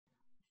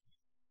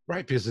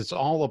Right, because it's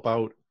all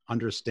about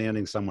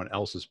understanding someone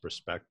else's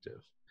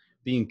perspective,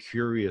 being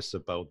curious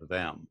about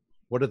them.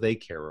 What do they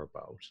care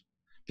about?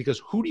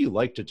 Because who do you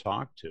like to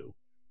talk to,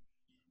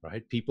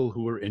 right? People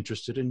who are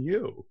interested in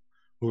you,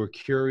 who are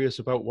curious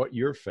about what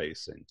you're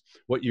facing,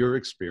 what you're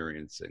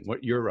experiencing,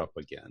 what you're up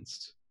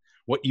against,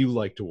 what you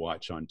like to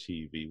watch on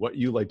TV, what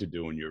you like to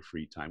do in your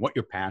free time, what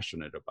you're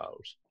passionate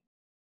about.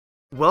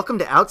 Welcome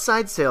to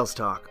Outside Sales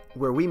Talk,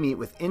 where we meet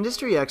with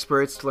industry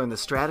experts to learn the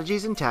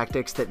strategies and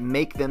tactics that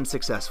make them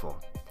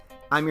successful.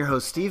 I'm your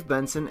host, Steve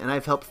Benson, and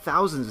I've helped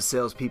thousands of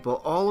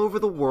salespeople all over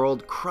the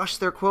world crush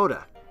their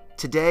quota.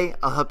 Today,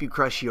 I'll help you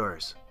crush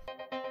yours.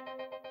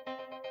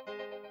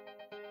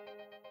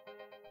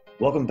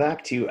 Welcome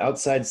back to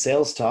Outside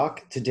Sales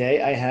Talk.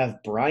 Today, I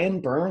have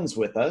Brian Burns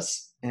with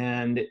us,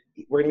 and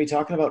we're going to be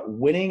talking about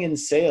winning in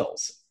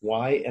sales,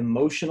 why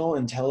emotional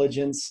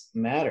intelligence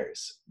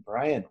matters.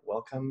 Brian,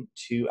 welcome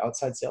to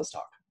Outside Sales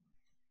Talk.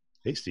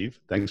 Hey, Steve.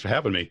 Thanks for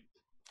having me.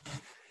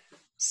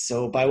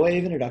 So by way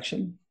of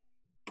introduction,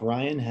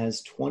 Brian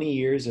has 20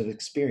 years of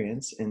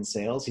experience in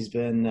sales.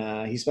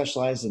 He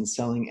specialized in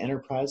selling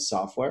enterprise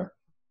software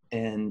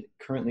and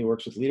currently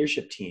works with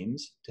leadership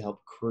teams to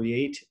help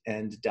create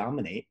and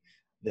dominate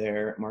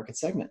their market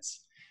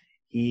segments.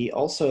 He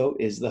also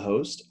is the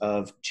host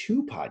of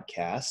 2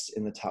 podcasts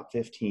in the top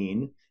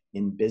 15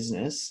 in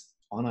business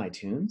on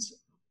iTunes,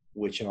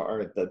 which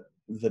are the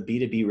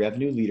B2B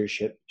Revenue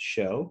Leadership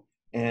show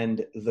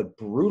and the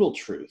brutal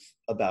truth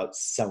about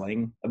sales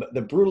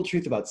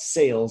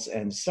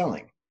and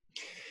selling.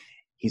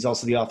 He's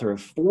also the author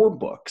of 4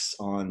 books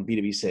on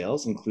B2B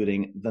sales,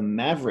 including the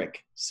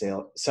Maverick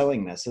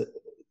Selling Method.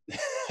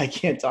 I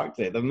can't talk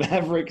today. The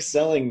Maverick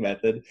Selling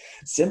Method,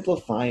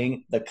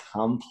 simplifying the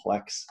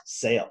complex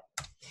sale.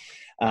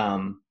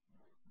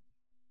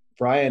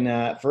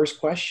 Brian, first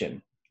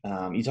question.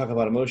 You talk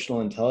about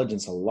emotional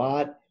intelligence a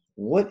lot.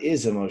 What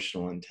is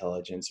emotional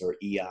intelligence, or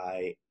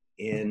EI,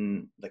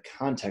 in the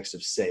context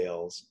of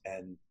sales,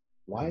 and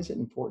why is it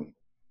important?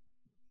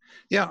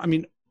 Yeah, I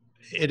mean,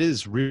 it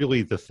is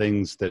really the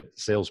things that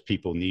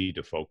salespeople need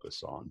to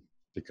focus on,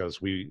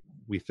 because we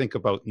think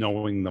about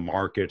knowing the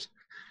market,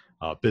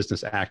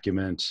 business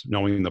acumen,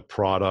 knowing the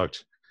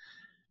product,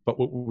 but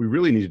what we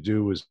really need to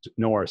do is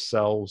know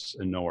ourselves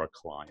and know our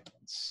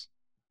clients.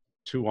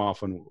 Too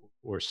often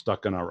we're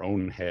stuck in our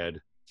own head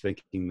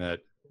thinking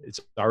that it's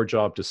our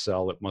job to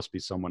sell, it must be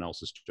someone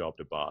else's job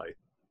to buy.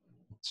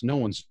 It's no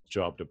one's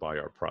job to buy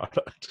our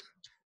product.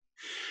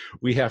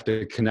 We have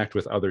to connect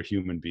with other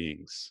human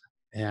beings.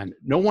 And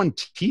no one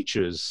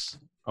teaches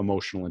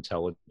emotional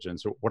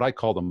intelligence, or what I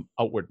call the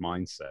outward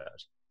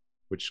mindset,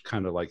 which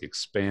kind of like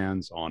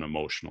expands on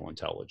emotional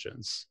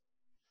intelligence.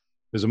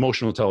 There's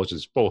emotional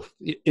intelligence, both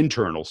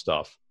internal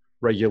stuff,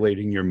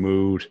 regulating your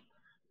mood,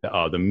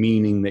 the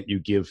meaning that you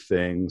give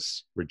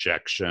things,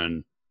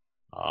 rejection,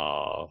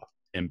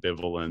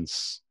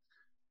 ambivalence,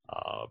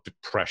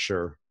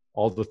 pressure,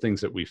 all the things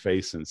that we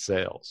face in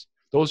sales.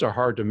 Those are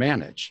hard to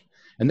manage.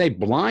 And they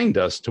blind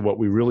us to what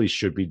we really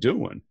should be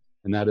doing.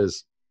 And that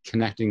is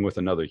connecting with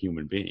another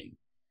human being,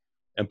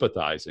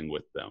 empathizing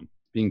with them,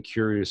 being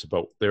curious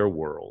about their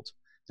world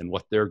and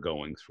what they're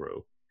going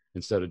through,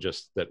 instead of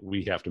just that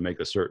we have to make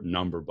a certain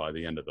number by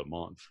the end of the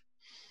month.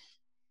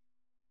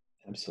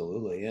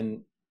 Absolutely.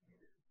 And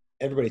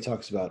everybody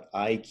talks about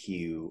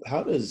IQ.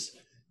 How does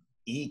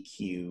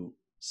EQ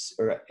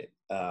or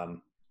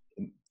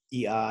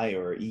EI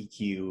or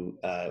EQ,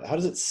 how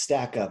does it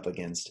stack up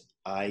against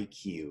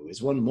IQ?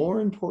 Is one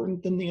more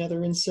important than the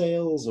other in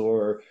sales,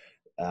 or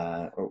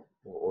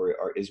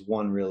is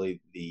one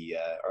really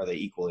are they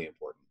equally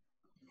important?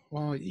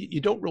 Well, you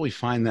don't really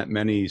find that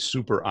many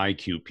super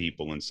IQ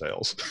people in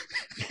sales.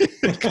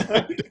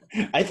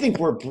 I think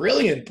we're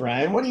brilliant,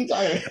 Brian. What are you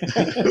talking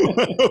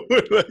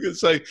about?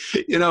 It's like,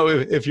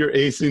 if you're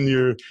acing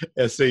your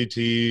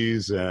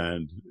SATs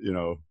and,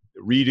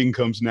 reading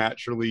comes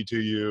naturally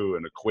to you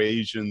and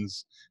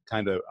equations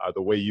kind of are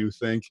the way you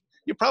think,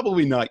 you're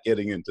probably not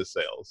getting into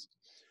sales.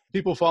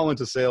 People fall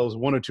into sales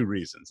 1 or 2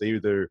 reasons. They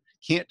either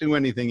can't do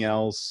anything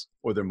else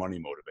or they're money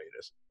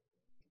motivated.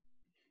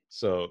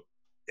 So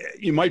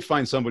you might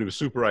find somebody with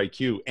super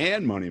IQ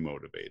and money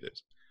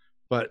motivated,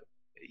 but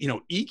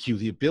EQ,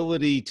 the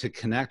ability to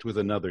connect with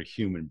another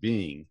human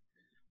being,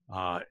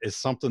 is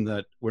something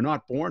that we're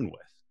not born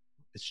with.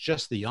 It's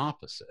just the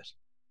opposite,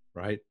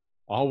 right?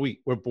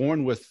 We're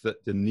born with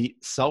the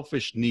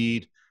selfish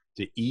need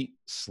to eat,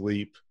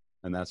 sleep,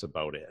 and that's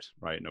about it,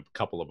 right? And a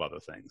couple of other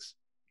things.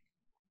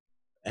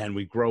 And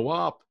we grow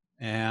up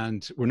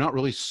and we're not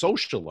really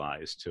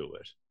socialized to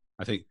it.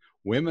 I think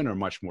women are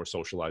much more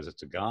socialized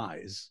to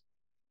guys.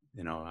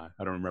 I don't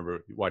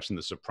remember watching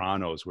The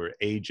Sopranos where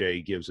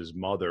AJ gives his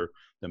mother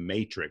the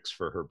Matrix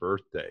for her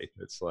birthday.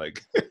 It's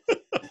like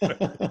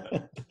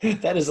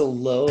that is a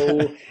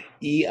low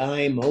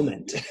EI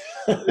moment.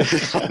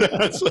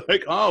 That's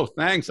like, oh,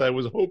 thanks. I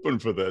was hoping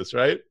for this,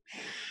 right?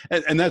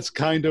 And that's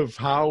kind of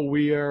how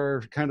we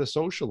are kind of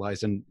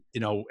socialized. And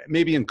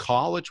maybe in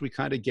college we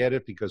kind of get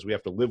it because we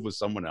have to live with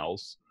someone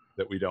else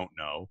that we don't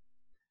know.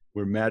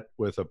 we're met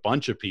with a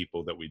bunch of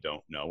people that we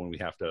don't know, and we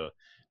have to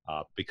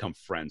become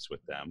friends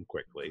with them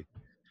quickly.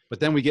 But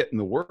then we get in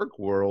the work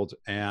world,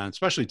 and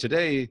especially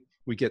today,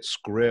 we get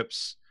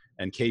scripts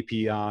and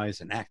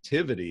KPIs and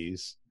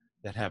activities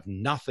that have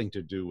nothing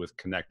to do with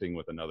connecting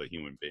with another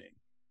human being.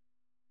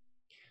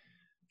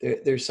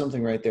 There's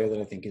something right there that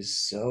I think is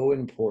so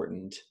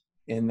important,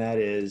 and that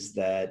is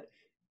that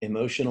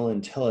emotional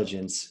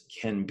intelligence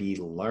can be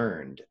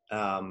learned.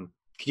 Could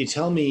you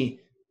tell me,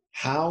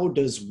 how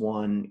does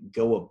one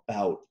go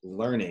about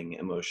learning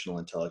emotional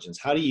intelligence?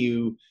 How do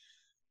you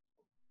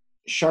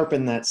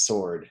sharpen that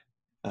sword?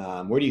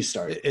 Where do you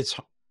start?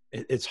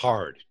 It's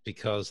hard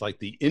because, like,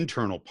 the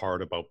internal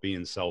part about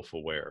being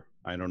self-aware.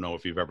 I don't know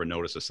if you've ever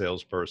noticed a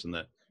salesperson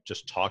that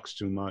just talks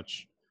too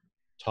much,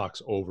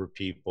 talks over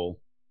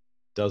people,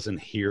 doesn't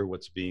hear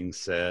what's being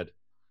said,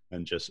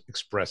 and just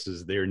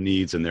expresses their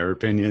needs and their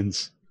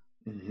opinions.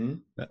 Mm-hmm.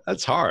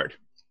 That's hard.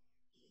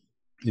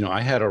 You know,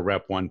 I had a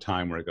rep one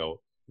time where I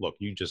go, look,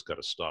 you just got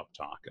to stop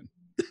talking.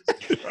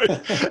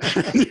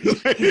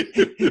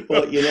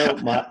 Well,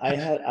 I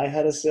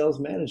had a sales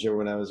manager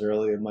when I was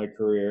early in my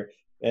career,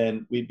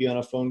 and we'd be on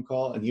a phone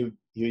call, and he would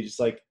just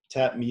like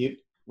tap mute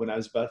when I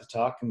was about to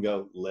talk and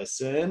go,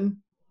 listen,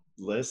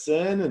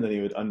 and then he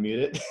would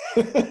unmute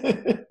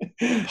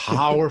it.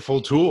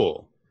 Powerful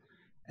tool.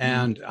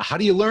 And how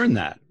do you learn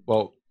that?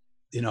 Well,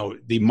 you know,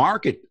 the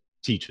market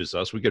teaches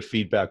us, we get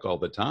feedback all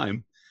the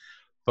time,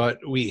 but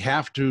we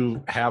have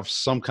to have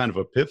some kind of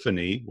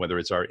epiphany, whether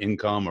it's our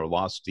income or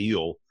lost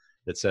deal,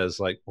 that says,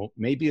 like, well,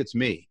 maybe it's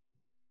me.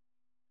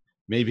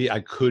 Maybe I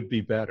could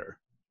be better.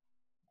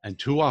 And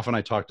too often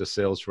I talk to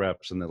sales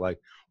reps and they're like,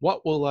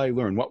 what will I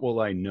learn? What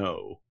will I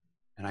know?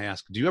 And I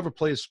ask, do you ever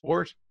play a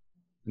sport?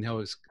 And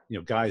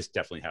guys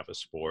definitely have a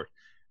sport.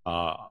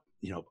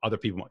 Other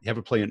people, you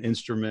ever play an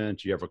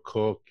instrument? You ever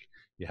cook?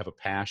 You have a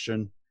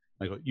passion?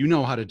 I go, you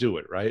know how to do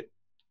it, right?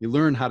 You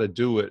learn how to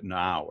do it in an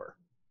hour.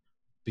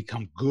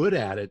 Become good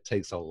at it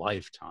takes a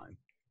lifetime.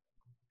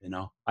 You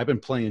know, I've been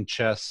playing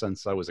chess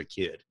since I was a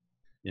kid.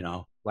 You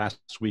know, last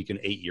week an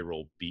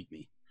 8-year-old beat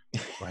me,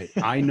 right?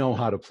 I know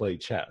how to play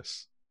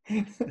chess.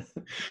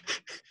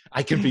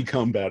 I can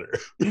become better,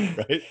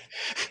 right?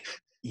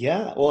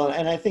 Yeah, well,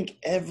 and I think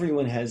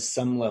everyone has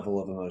some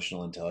level of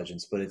emotional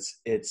intelligence, but it's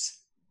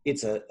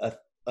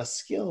a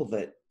skill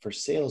that for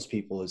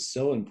salespeople is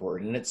so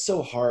important, and it's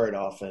so hard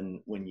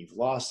often when you've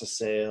lost a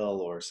sale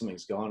or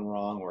something's gone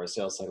wrong or a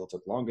sales cycle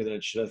took longer than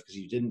it should have because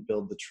you didn't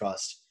build the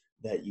trust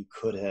that you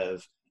could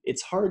have.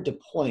 It's hard to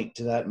point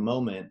to that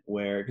moment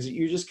where, because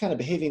you're just kind of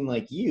behaving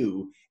like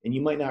you, and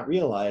you might not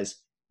realize,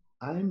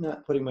 I'm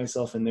not putting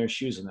myself in their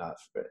shoes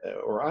enough,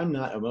 or I'm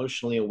not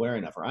emotionally aware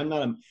enough, or I'm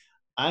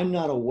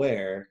not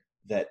aware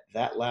that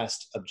that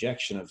last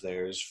objection of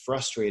theirs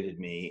frustrated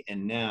me,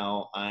 and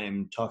now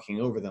I'm talking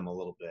over them a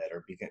little bit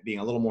or being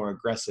a little more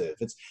aggressive.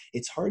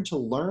 It's hard to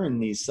learn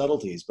these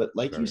subtleties, but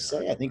like you Very say,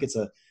 hard. I think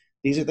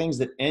these are things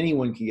that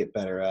anyone can get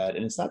better at,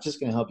 and it's not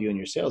just going to help you in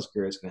your sales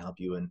career. It's going to help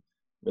you in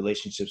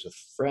relationships with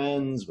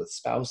friends, with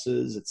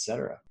spouses,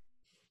 etc.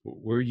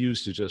 We're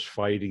used to just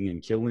fighting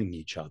and killing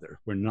each other.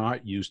 We're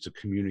not used to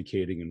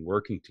communicating and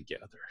working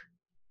together.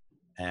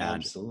 And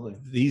Absolutely.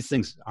 these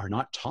things are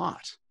not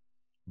taught.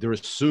 They're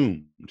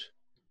assumed.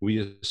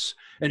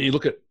 And you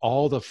look at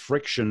all the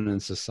friction in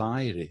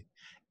society.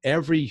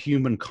 Every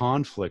human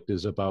conflict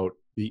is about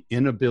the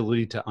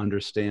inability to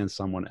understand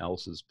someone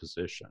else's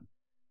position.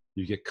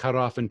 You get cut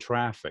off in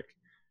traffic.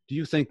 Do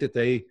you think that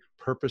they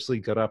purposely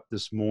got up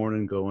this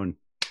morning going,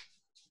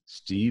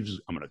 I'm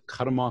going to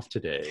cut him off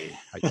today.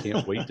 I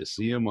can't wait to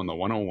see him on the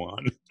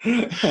 101.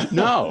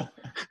 No,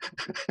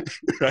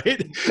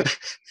 right?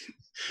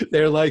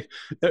 They're like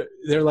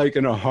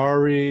in a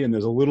hurry, and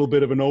there's a little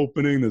bit of an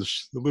opening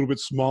that's a little bit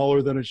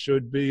smaller than it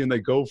should be, and they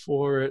go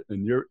for it,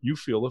 and you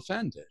feel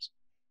offended,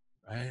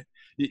 right?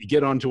 You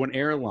get onto an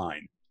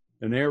airplane.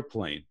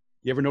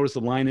 You ever notice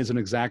the line isn't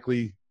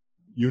exactly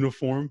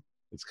uniform?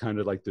 It's kind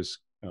of like this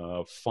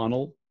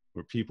funnel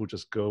where people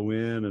just go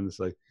in, and it's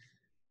like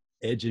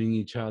edging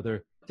each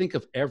other. Think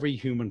of every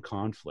human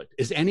conflict.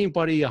 Is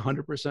anybody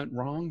 100%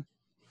 wrong?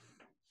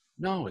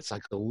 No, it's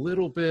like a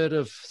little bit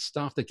of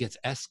stuff that gets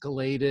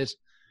escalated,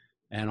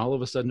 and all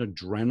of a sudden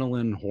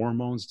adrenaline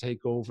hormones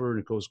take over and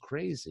it goes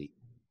crazy.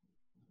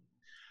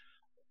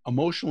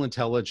 Emotional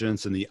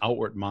intelligence and the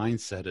outward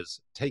mindset is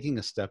taking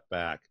a step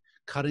back,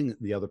 cutting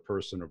the other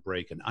person a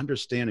break, and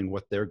understanding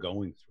what they're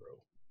going through.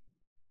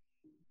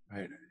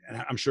 Right?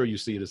 And I'm sure you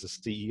see it as a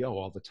CEO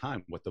all the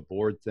time, what the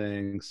board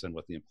thinks and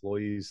what the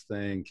employees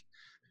think.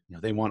 You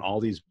know, they want all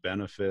these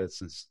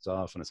benefits and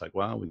stuff. And it's like,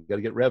 well, we got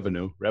to get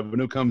revenue.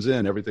 Revenue comes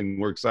in,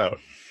 everything works out.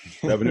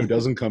 Revenue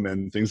doesn't come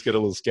in, things get a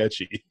little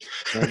sketchy.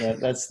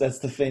 That's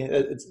the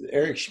famous.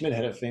 Eric Schmidt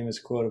had a famous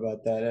quote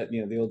about that.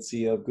 The old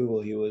CEO of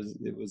Google.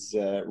 It was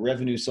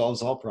revenue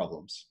solves all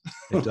problems.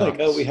 It Like,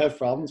 does. oh, we have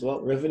problems.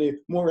 Well,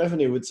 more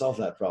revenue would solve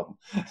that problem.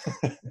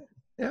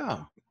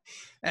 Yeah.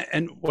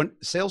 And when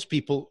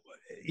salespeople,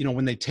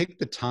 when they take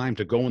the time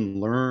to go and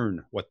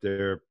learn what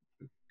their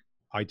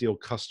ideal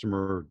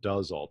customer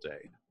does all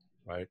day,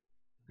 right?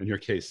 In your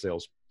case,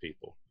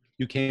 salespeople,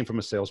 you came from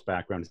a sales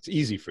background. It's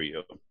easy for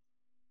you.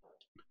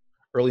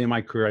 Early in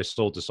my career, I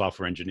sold to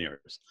software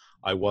engineers.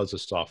 I was a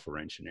software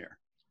engineer.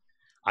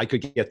 I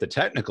could get the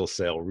technical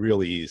sale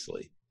really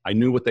easily. I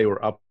knew what they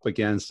were up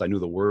against. I knew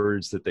the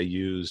words that they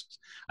used.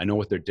 I know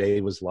what their day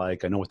was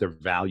like. I know what their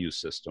value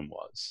system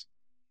was.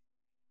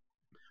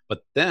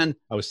 But then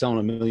I was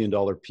selling $1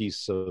 million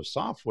piece of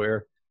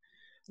software.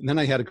 And then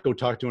I had to go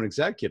talk to an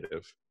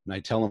executive. And I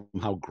tell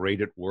them how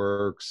great it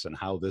works and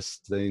how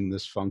this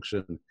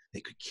function,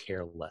 they could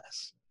care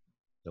less.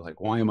 They're like,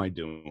 why am I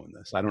doing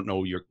this? I don't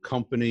know your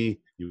company.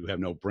 You have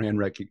no brand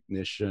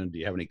recognition. Do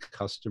you have any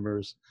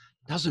customers?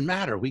 Doesn't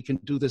matter. We can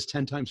do this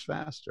 10 times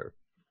faster.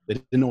 They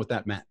didn't know what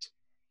that meant.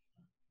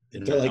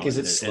 They're like, is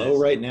it slow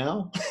right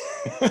now?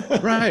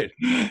 Right.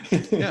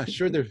 Yeah,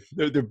 sure.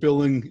 They're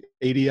billing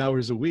 80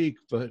 hours a week,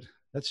 but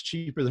that's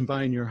cheaper than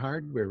buying your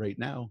hardware right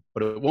now.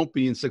 But it won't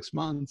be in 6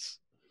 months.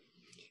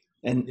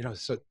 And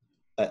so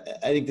I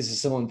think this is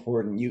so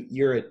important.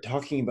 You're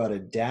talking about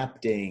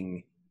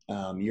adapting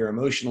your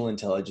emotional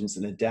intelligence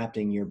and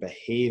adapting your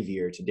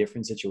behavior to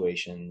different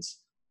situations.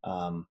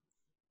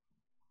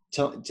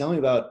 Tell me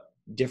about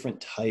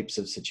different types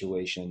of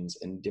situations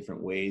and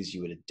different ways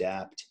you would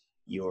adapt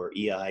your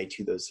EI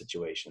to those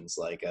situations,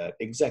 like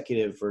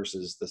executive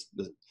versus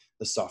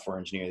the software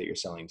engineer that you're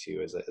selling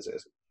to as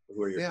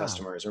who are your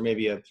customers, or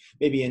maybe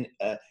an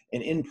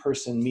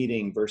in-person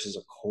meeting versus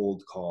a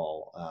cold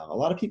call. A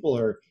lot of people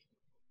are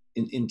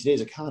in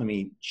today's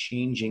economy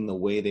changing the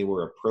way they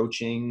were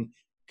approaching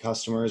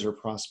customers or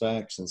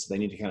prospects, and so they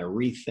need to kind of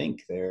rethink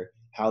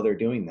how they're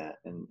doing that.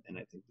 And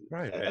I think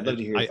I'd love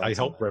to hear your thoughts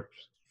on that.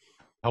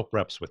 help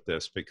reps with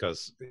this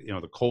because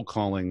the cold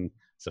calling's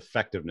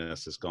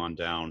effectiveness has gone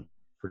down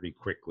pretty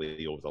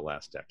quickly over the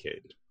last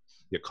decade.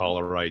 You got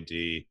caller ID,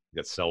 you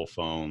got cell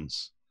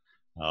phones,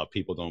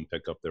 people don't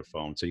pick up their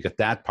phone, so you got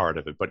that part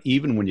of it. But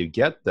even when you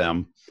get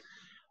them,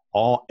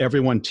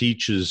 everyone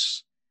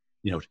teaches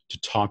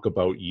to talk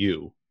about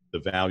you, the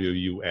value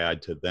you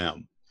add to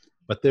them,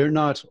 but they're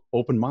not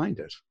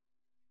open-minded.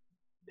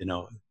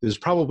 There's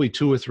probably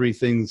 2 or 3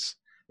 things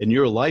in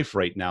your life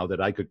right now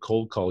that I could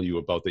cold call you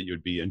about that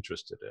you'd be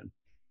interested in,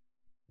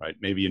 right?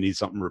 Maybe you need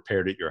something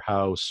repaired at your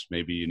house.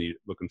 Maybe you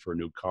looking for a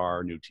new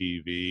car, new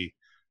TV,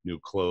 new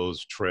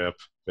clothes, trip,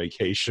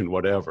 vacation,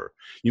 whatever.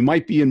 You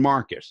might be in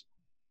market,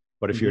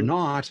 but if you're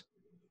not,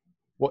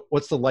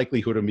 what's the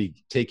likelihood of me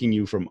taking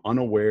you from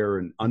unaware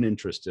and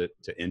uninterested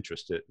to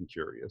interested and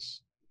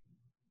curious?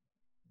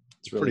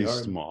 It's really pretty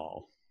hard.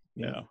 Small.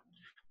 Yeah.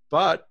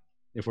 But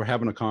if we're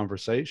having a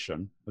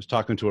conversation, I was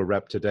talking to a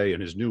rep today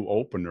and his new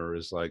opener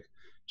is like,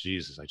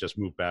 Jesus, I just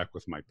moved back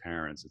with my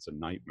parents. It's a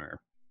nightmare.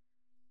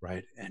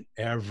 Right. And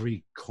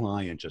every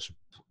client just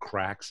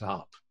cracks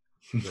up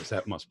because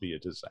that must be a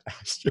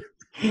disaster.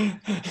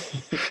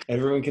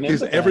 Everyone can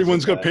empathize.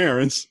 Everyone's got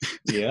parents.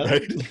 Yeah.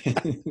 Right?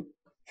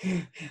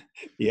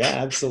 Yeah,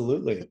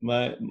 absolutely.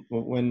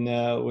 When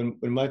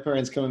my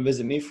parents come and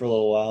visit me for a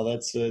little while,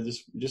 that's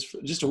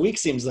just a week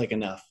seems like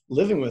enough.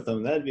 Living with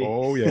them, that'd be.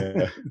 Oh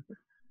yeah.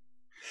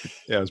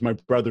 Yeah, as my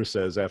brother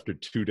says, after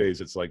 2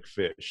 days, it's like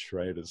fish,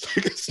 right? It's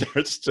like it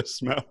starts to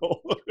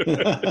smell.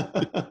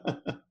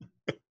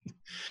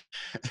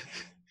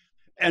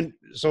 And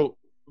so,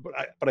 but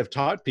I've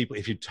taught people,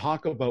 if you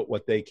talk about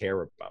what they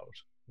care about,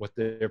 what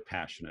they're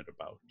passionate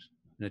about,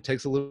 and it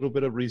takes a little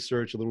bit of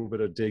research, a little bit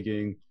of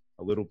digging,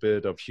 a little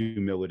bit of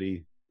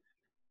humility,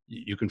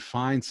 you can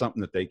find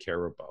something that they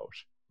care about.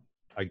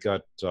 I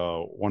got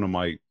one of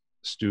my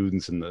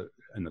students in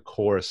the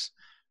course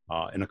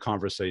in a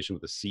conversation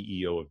with the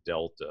CEO of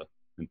Delta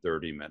in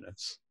 30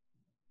 minutes.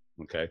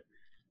 Okay,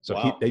 so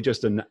wow. they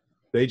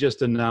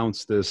just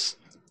announced this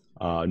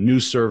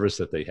new service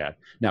that they had.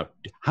 Now,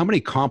 how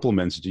many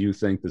compliments do you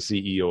think the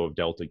CEO of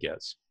Delta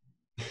gets?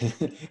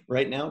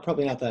 Right now,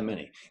 probably not that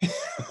many.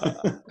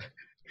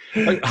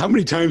 How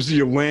many times do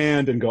you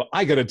land and go,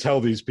 I got to tell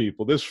these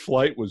people this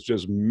flight was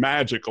just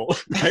magical?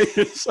 Right?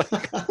 It's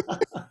like,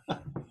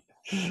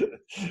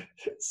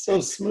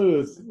 so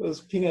smooth.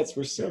 Those peanuts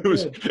were so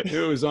good.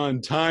 It was on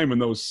time, and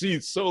those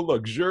seats so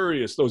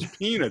luxurious. Those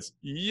peanuts,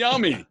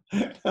 yummy.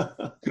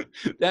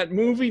 That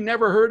movie,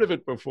 never heard of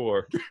it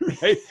before.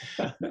 Right?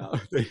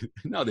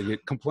 No, they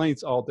get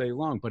complaints all day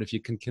long. But if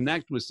you can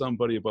connect with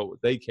somebody about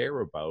what they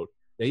care about,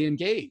 they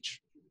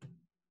engage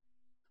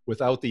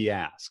without the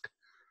ask.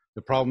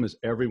 The problem is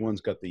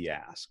everyone's got the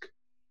ask.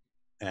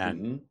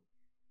 And,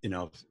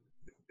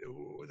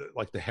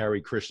 like the Hare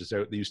Krishnas,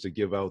 they used to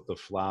give out the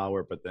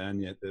flower, but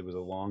then there was a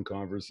long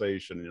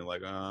conversation and you're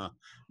like,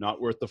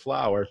 not worth the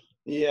flower.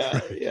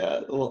 Yeah. Yeah.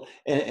 Well,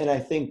 and I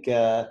think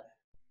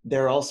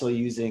they're also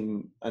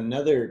using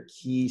another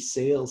key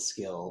sales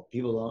skill.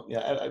 People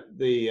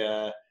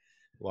don't,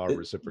 law of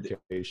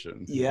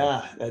reciprocation.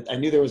 I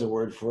knew there was a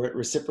word for it.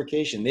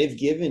 Reciprocation. They've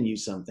given you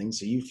something,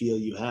 so you feel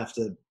you have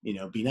to,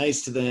 be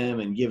nice to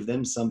them and give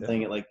them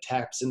something. Yeah. It like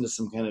taps into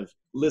some kind of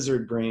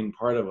lizard brain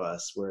part of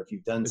us, where if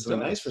you've done something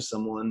nice for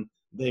someone,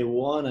 they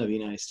want to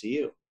be nice to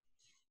you.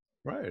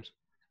 Right.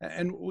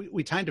 And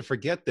we tend to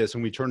forget this,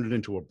 and we turn it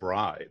into a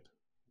bribe.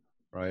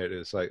 right?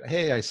 It's like,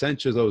 hey, I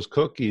sent you those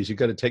cookies. You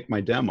got to take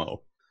my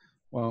demo.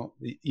 Well,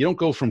 you don't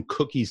go from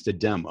cookies to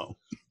demo,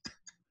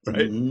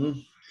 right? Mm-hmm.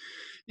 You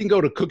can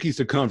go to cookies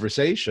to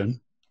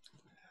conversation.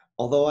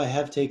 Although I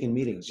have taken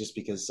meetings just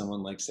because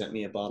someone like sent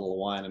me a bottle of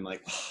wine, I'm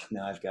like, oh,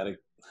 now I've got to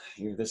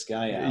hear this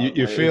guy out.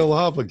 You feel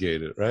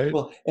obligated, right?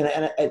 Well,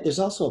 and there's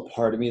also a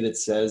part of me that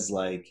says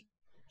like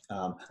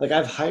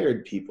I've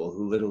hired people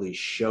who literally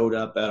showed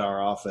up at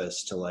our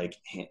office to like,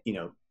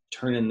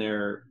 turn in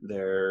their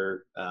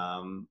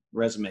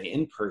resume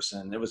in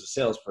person. It was a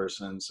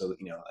salesperson, so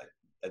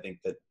I think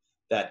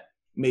that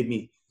made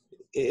me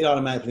it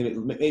automatically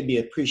made me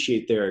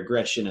appreciate their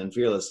aggression and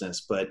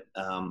fearlessness. But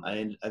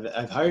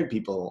I've hired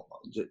people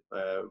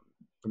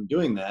from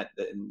doing that,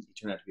 and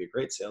turned out to be a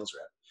great sales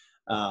rep.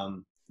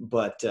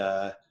 But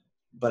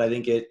I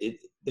think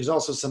there's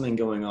also something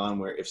going on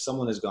where if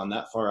someone has gone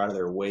that far out of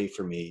their way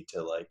for me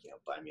to like,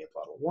 buy me a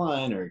bottle of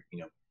wine or,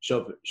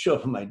 show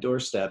up on my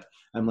doorstep,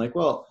 I'm like,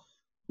 well,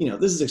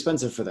 this is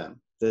expensive for them.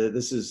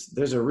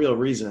 There's a real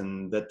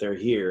reason that they're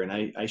here.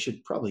 And I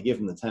should probably give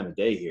them the time of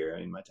day here. I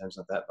mean, my time's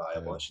not that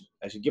valuable. Yeah.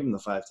 I should give them the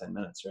 5-10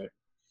 minutes, right?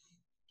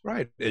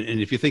 Right. And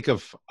if you think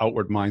of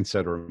outward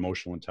mindset or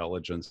emotional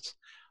intelligence,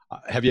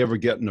 have you ever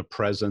gotten a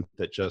present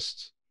that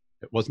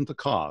it wasn't the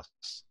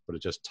cost, but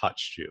it just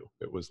touched you?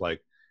 It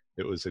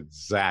was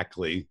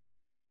exactly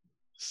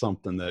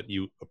something that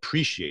you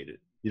appreciated.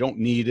 You don't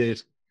need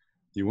it.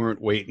 You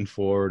weren't waiting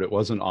for it. It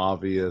wasn't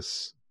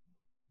obvious.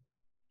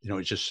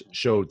 It just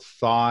showed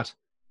thought,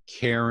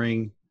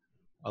 caring,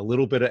 a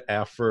little bit of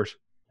effort,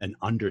 and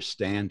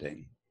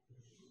understanding.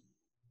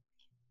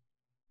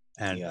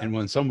 And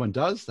when someone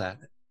does that,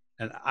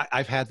 and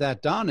I've had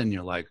that done, and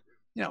you're like,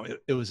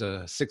 it was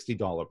a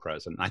 $60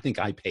 present. I think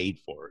I paid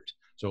for it.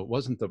 So it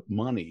wasn't the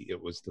money, it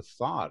was the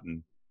thought.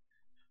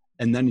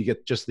 And then you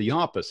get just the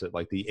opposite,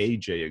 like the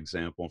AJ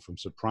example from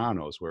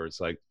Sopranos, where it's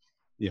like,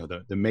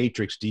 the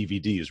Matrix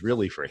DVD is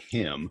really for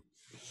him.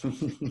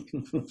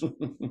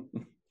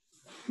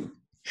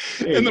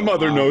 And the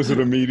mother knows it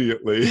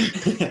immediately.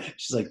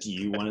 She's like, do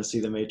you want to see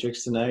the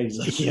Matrix tonight? He's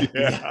like,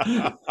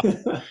 yeah.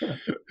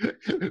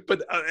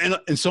 But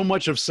and so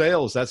much of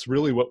sales, that's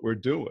really what we're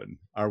doing.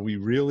 Are we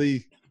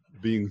really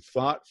being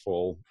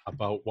thoughtful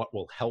about what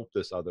will help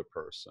this other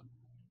person?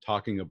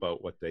 Talking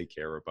about what they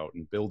care about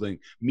and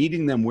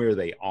meeting them where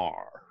they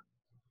are,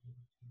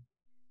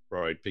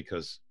 right?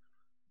 Because,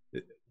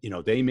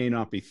 they may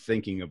not be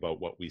thinking about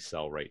what we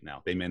sell right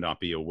now. They may not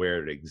be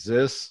aware it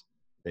exists.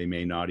 They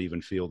may not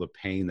even feel the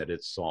pain that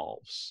it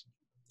solves.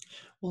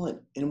 Well,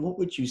 and what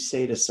would you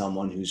say to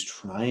someone who's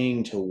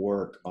trying to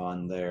work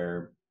on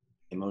their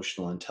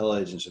emotional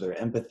intelligence or their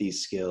empathy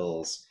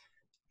skills?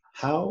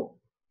 How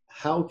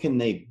can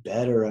they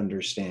better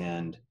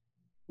understand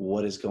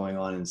what is going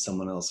on in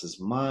someone else's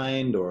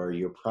mind or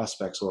your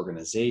prospect's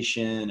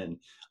organization, and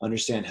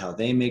understand how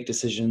they make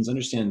decisions,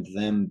 understand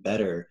them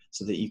better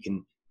so that you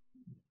can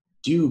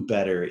do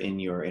better in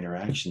your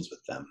interactions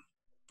with them?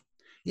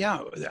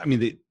 Yeah. I mean,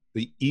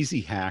 the easy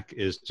hack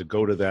is to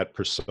go to that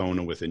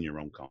persona within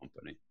your own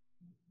company.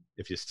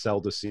 If you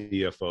sell to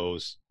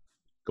CFOs,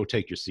 go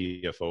take your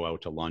CFO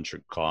out to lunch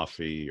or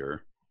coffee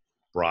or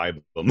bribe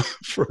them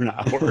for an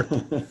hour.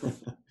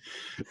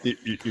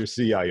 Your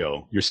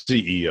CIO, your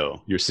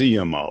CEO, your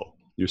CMO,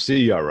 your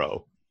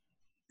CRO,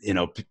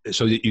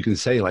 so that you can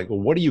say like, well,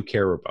 what do you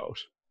care about?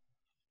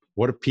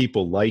 What do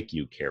people like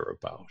you care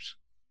about?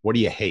 What do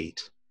you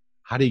hate?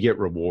 How do you get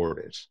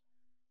rewarded?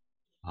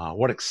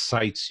 What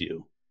excites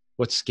you?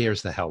 What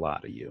scares the hell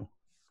out of you?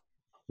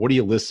 What do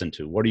you listen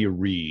to? What do you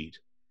read?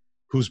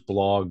 Whose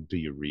blog do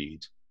you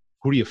read?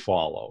 Who do you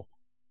follow?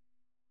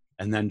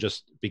 And then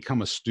just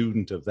become a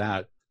student of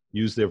that.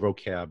 Use their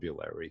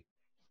vocabulary.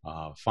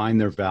 Find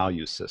their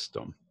value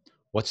system.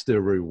 What's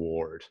their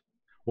reward?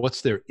 What's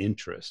their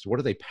interest?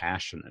 What are they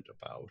passionate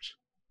about?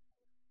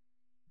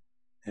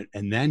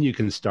 And then you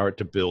can start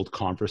to build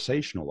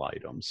conversational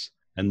items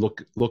and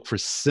look for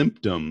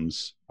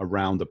symptoms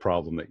around the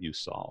problem that you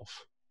solve.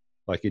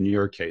 Like in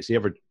your case, you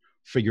ever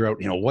figure out,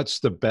 what's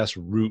the best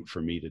route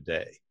for me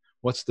today?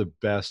 What's the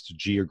best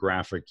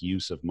geographic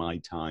use of my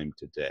time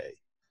today?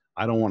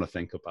 I don't want to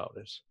think about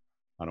it.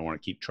 I don't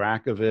want to keep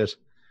track of it.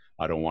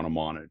 I don't want to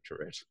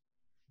monitor it.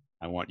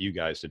 I want you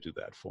guys to do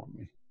that for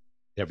me.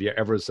 Have you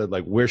ever said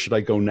like, where should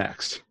I go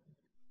next?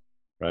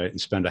 Right? And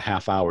spend a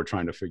half hour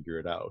trying to figure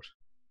it out.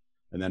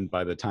 And then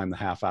by the time the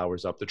half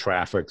hour's up, the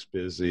traffic's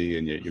busy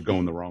and you're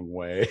going the wrong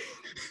way.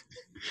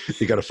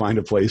 You got to find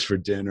a place for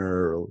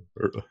dinner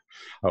or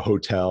a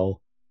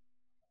hotel.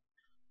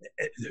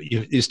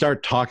 You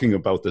start talking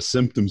about the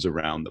symptoms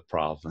around the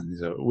problem.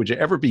 So, would you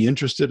ever be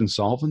interested in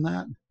solving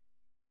that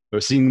or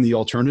seeing the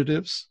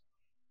alternatives?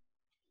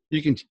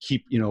 You can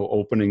keep,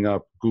 opening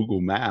up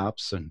Google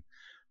Maps and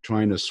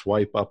trying to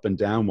swipe up and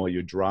down while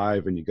you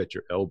drive, and you got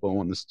your elbow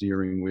on the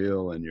steering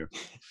wheel and your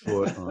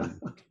foot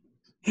on.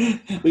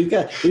 We've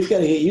got to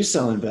get you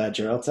selling,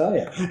 Badger. I'll tell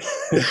you.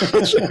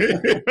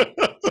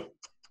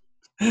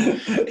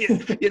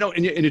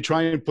 And you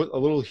try and put a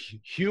little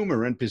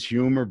humor in, because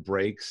humor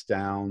breaks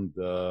down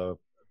the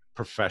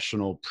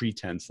professional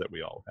pretense that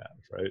we all have,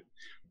 right?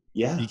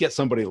 Yeah. You get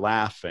somebody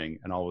laughing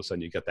and all of a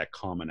sudden you get that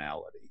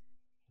commonality.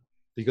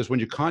 Because when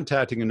you're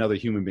contacting another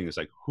human being, it's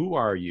like, who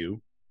are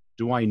you?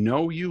 Do I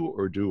know you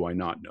or do I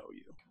not know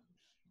you?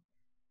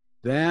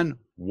 Then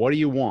what do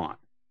you want?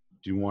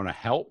 Do you want to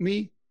help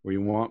me or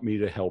you want me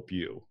to help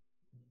you?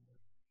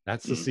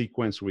 That's the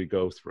sequence we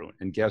go through.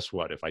 And guess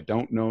what? If I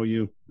don't know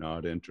you,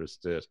 not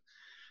interested.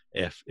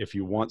 If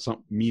you want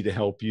me to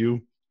help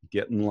you,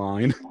 get in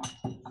line.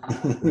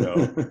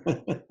 No.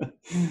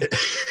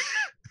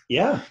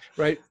 Yeah.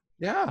 Right?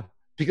 Yeah.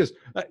 Because,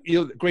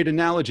 great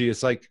analogy.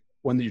 It's like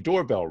when your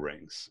doorbell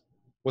rings,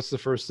 what's the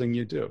first thing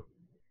you do?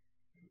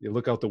 You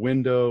look out the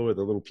window or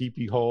the little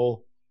peepee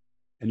hole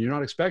and you're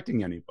not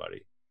expecting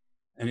anybody.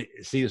 And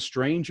you see a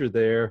stranger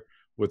there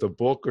with a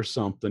book or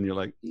something, you're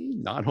like,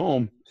 not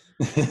home.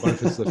 But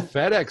if it's the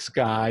FedEx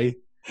guy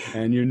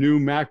and your new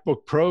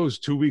MacBook Pros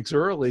 2 weeks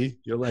early,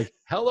 you're like,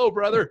 hello,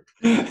 brother.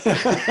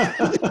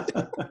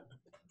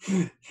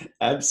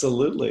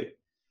 Absolutely.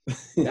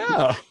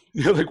 Yeah.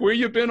 You're like, where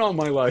you been all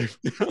my life?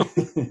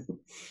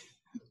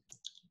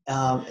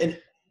 And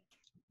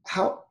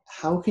how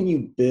can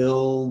you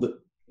build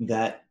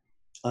that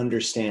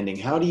understanding?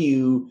 How do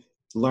you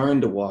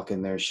learn to walk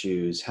in their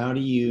shoes? How do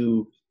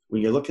you,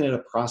 when you're looking at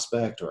a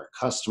prospect or a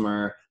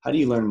customer, how do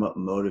you learn what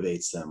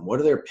motivates them? What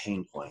are their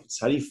pain points?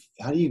 How do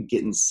you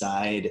get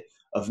inside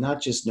of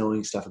not just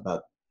knowing stuff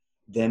about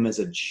them as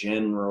a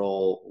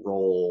general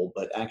role,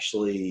 but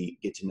actually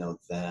get to know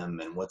them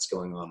and what's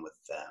going on with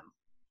them?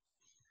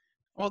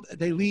 Well,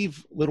 they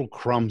leave little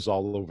crumbs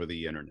all over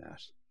the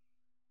internet.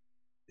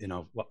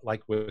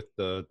 Like with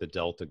the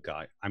Delta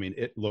guy. I mean,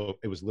 it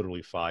was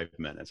literally 5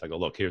 minutes. I go,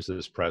 look, here's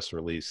this press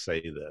release, say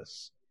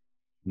this.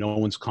 No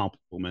one's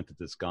complimented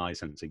this guy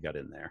since he got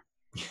in there.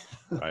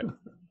 Right?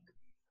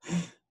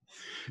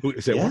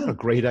 We said, what a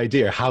great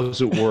idea.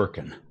 How's it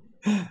working?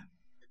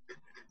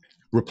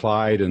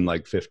 Replied in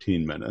like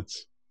 15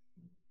 minutes.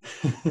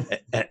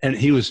 And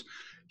he was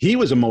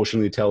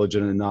emotionally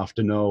intelligent enough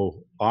to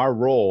know our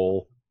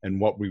role and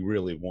what we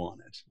really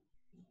wanted.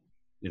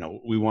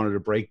 We wanted to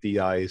break the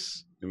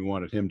ice and we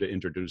wanted him to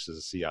introduce as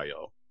a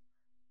CIO.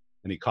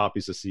 And he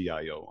copies the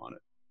CIO on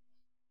it.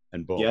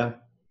 And boom. Yeah.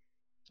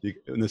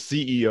 And the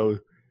CEO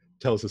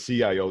tells the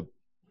CIO,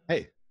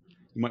 hey,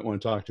 you might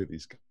want to talk to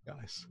these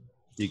guys.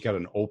 You got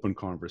an open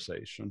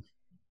conversation.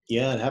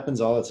 Yeah, it happens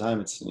all the time.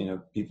 It's,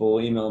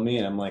 people email me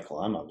and I'm like,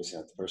 well, I'm obviously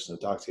not the person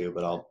to talk to,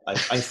 but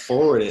I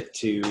forward it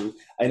to,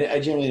 I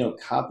generally don't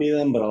copy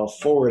them, but I'll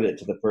forward it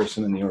to the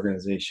person in the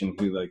organization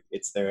who, like,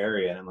 it's their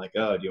area. And I'm like,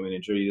 oh, do you want me to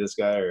introduce you to this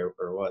guy or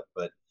what?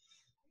 But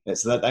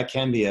so that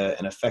can be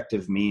an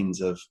effective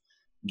means of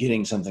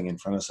getting something in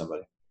front of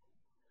somebody.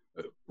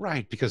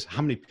 Right. Because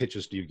how many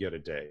pitches do you get a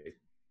day?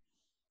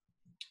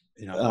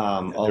 A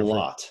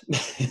lot.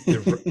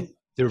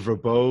 They're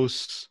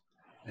verbose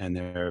and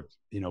they're,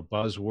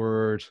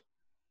 buzzword,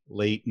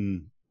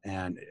 latent,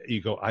 and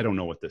you go, I don't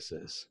know what this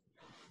is.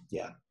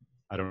 Yeah.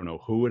 I don't know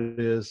who it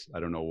is. I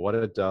don't know what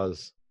it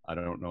does. I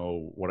don't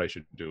know what I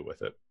should do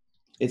with it.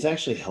 It's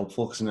actually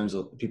helpful because sometimes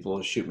people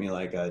will shoot me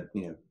like a,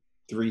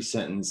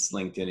 3-sentence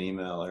LinkedIn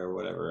email or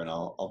whatever, and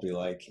I'll be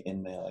like,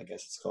 in mail, I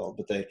guess it's called,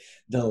 but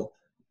they'll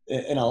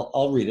and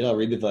I'll read it. I'll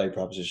read the value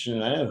proposition,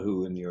 and I know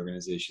who in the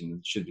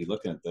organization should be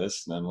looking at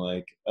this. And I'm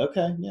like,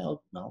 okay, yeah,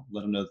 I'll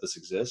let them know that this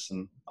exists,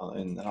 and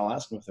I'll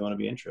ask them if they want to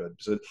be introed.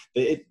 So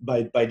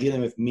by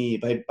dealing with me,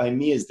 by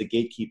me as the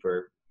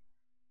gatekeeper,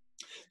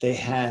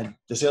 the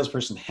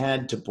salesperson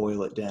had to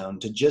boil it down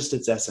to just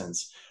its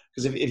essence.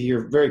 Because if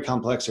you're very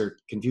complex or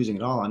confusing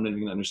at all, I'm not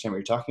even going to understand what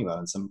you're talking about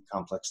in some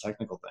complex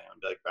technical thing. I'm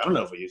like, I don't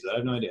know if we use that. I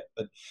have no idea.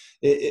 But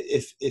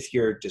if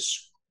you're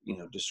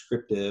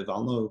descriptive,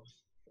 I'll know.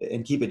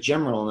 And keep it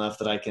general enough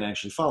that I can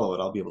actually follow it,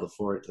 I'll be able to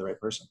forward it to the right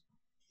person.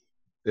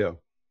 Yeah.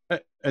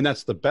 And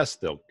that's the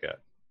best they'll get.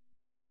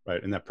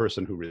 Right. And that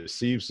person who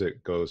receives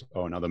it goes,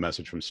 oh, another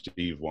message from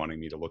Steve wanting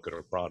me to look at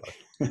our product.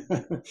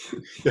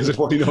 Does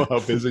he know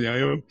how busy I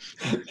am?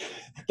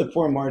 The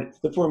poor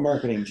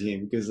marketing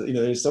team, because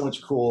there's so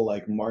much cool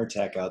like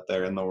MarTech out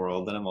there in the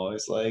world. And I'm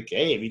always like,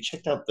 hey, have you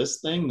checked out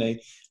this thing?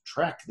 They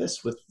track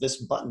this with this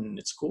button.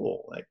 It's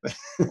cool. Like,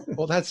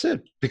 well, that's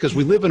it. Because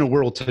we live in a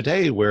world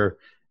today where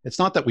it's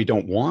not that we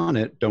don't want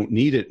it, don't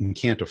need it, and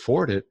can't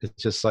afford it.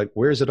 It's just like,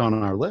 where's it on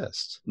our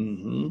list?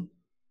 Mm-hmm.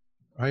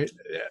 Right?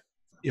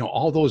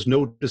 All those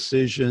no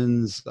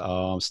decisions,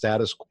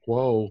 status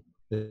quo,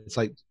 it's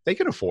like they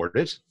can afford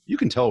it. You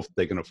can tell if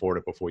they can afford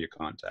it before you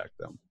contact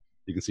them.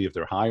 You can see if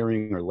they're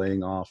hiring or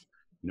laying off,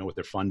 what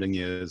their funding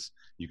is.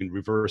 You can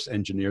reverse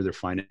engineer their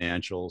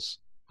financials.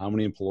 How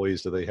many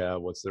employees do they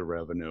have? What's their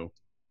revenue?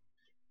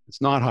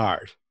 It's not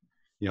hard.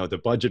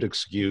 The budget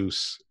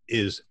excuse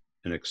is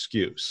an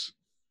excuse.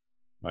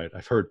 Right?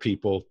 I've heard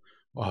people,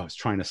 I was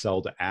trying to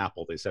sell to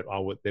Apple. They said,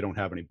 they don't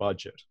have any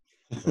budget.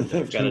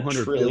 They've got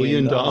 $200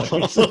 billion.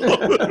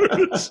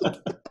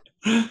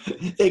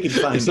 They can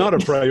find it's not a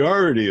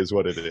priority is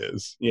what it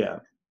is. Yeah.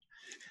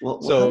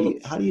 Well, so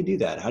how do you do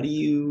that? How do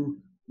you,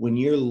 when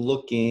you're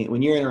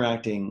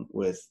interacting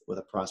with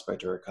a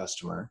prospect or a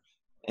customer,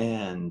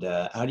 And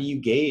how do you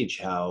gauge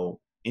how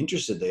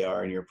interested they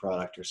are in your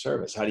product or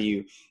service?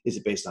 Is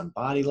it based on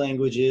body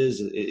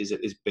languages? Is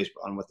it based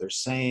on what they're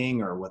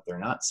saying or what they're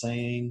not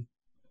saying?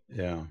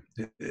 Yeah.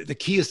 The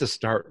key is to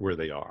start where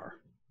they are,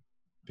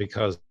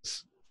 because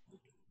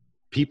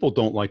people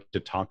don't like to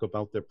talk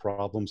about their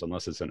problems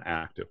unless it's an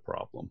active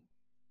problem.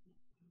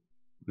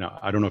 Now,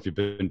 I don't know if you've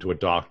been to a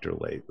doctor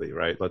lately,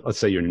 right? Let's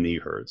say your knee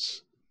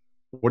hurts.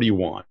 What do you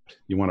want?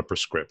 You want a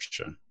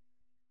prescription.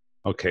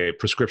 Okay,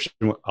 prescription,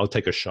 I'll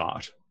take a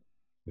shot.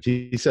 If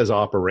he says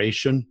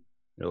operation,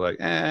 you're like,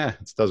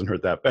 it doesn't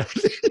hurt that bad.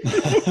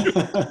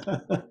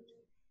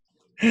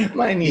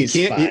 My knee's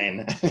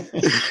fine.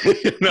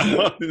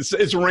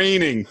 It's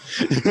raining.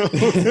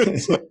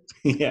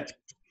 Yeah.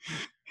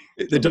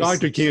 The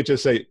doctor can't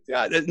just say,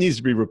 it needs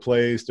to be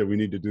replaced or we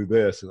need to do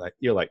this.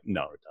 You're like,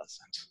 no, it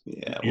doesn't.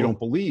 Yeah, you don't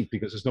believe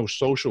because there's no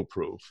social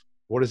proof.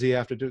 What does he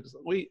have to do?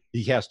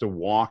 He has to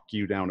walk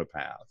you down a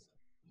path.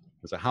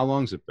 So how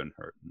long has it been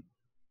hurting?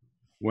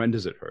 When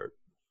does it hurt?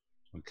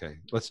 Okay,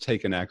 let's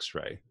take an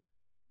x-ray.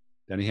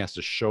 Then he has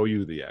to show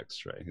you the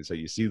x-ray and say,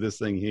 you see this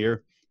thing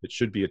here? It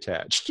should be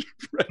attached.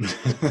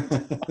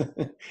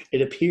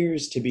 It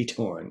appears to be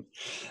torn.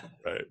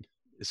 Right.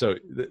 So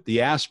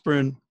the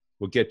aspirin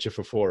will get you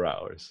for 4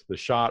 hours. The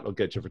shot will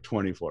get you for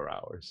 24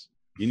 hours.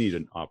 You need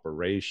an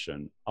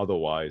operation.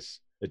 Otherwise,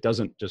 it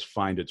doesn't just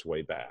find its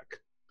way back.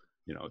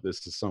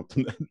 This is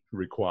something that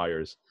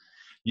requires,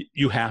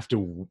 you have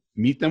to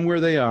meet them where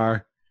they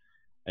are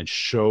and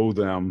show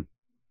them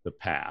the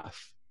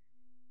path.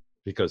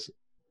 Because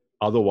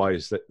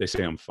otherwise, they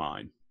say, I'm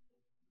fine.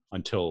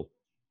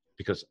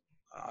 Because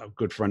a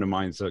good friend of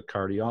mine's a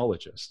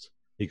cardiologist.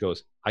 He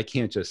goes, I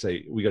can't just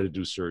say, we got to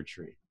do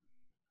surgery.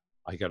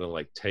 I got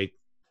to take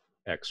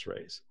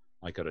x-rays.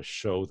 I got to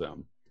show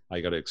them.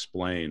 I got to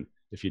explain,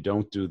 if you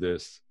don't do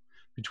this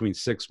between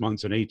 6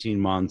 months and 18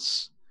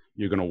 months,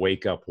 you're going to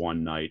wake up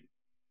one night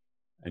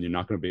and you're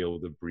not going to be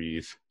able to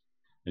breathe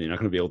and you're not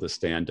going to be able to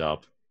stand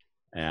up,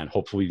 and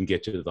hopefully we can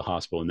get you to the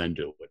hospital and then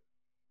do it.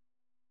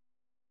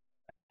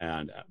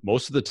 And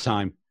most of the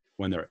time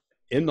when they're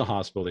in the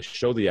hospital, they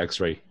show the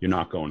x-ray, you're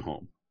not going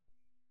home,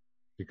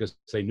 because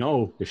they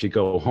know if you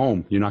go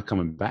home, you're not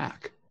coming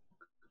back.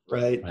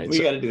 Right.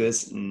 We got to do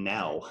this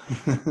now.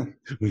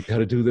 We got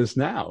to do this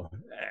now.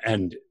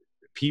 And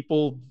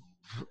people,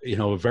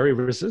 are very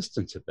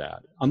resistant to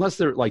that, unless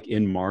they're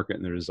in market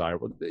and they're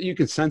desirable. You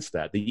can sense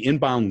that. The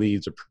inbound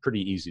leads are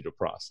pretty easy to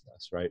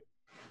process, right?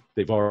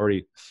 They've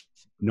already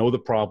know the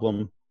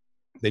problem.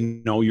 They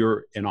know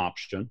you're an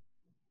option.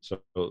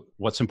 So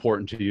what's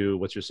important to you?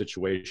 What's your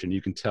situation?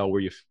 You can tell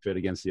where you fit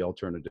against the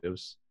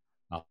alternatives.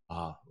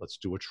 Let's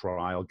do a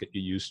trial, get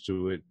you used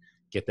to it,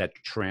 get that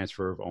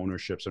transfer of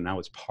ownership. So now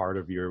it's part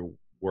of your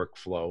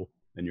workflow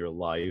and your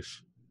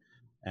life.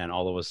 And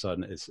all of a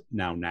sudden it's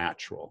now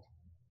natural.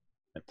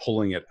 And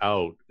pulling it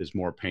out is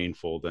more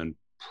painful than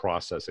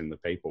processing the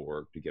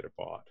paperwork to get it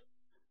bought.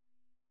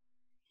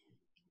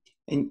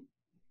 And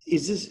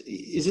is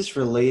this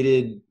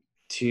related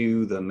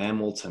to the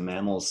mammal to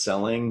mammal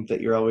selling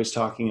that you're always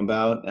talking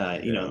about?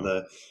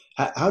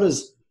 How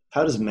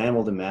does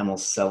mammal to mammal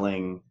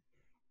selling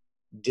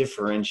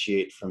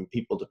differentiate from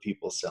people to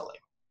people selling?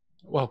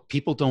 Well,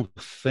 people don't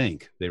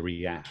think, they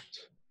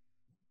react.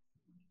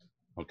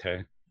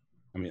 Okay.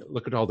 I mean,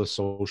 look at all the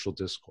social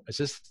discourse. Is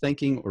this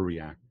thinking or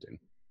reacting?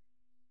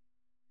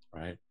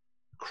 Right?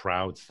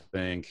 Crowds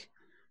think,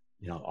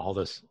 all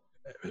this,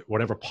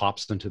 whatever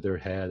pops into their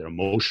head,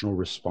 emotional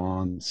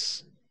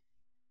response,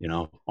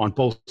 on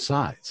both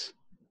sides.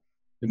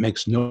 It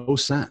makes no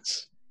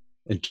sense.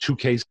 In two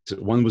cases,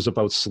 one was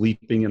about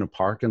sleeping in a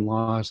parking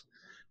lot.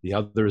 The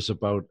other is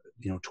about,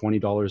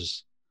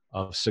 $20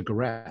 of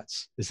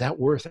cigarettes. Is that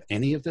worth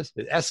any of this?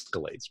 It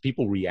escalates.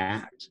 People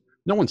react.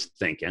 No one's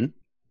thinking.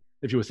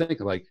 If you were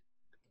thinking,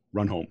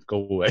 run home,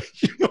 go away.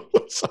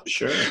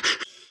 Sure.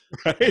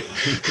 Right?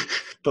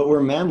 But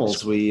we're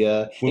mammals. We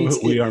are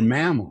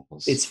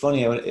mammals. It's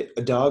funny.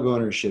 A dog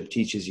ownership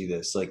teaches you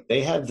this.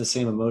 They have the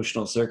same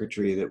emotional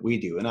circuitry that we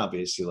do, and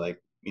obviously,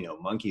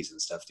 monkeys and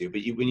stuff do.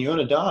 But when you own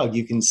a dog,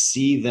 you can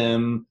see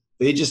them.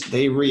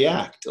 They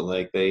react.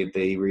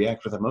 They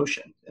react with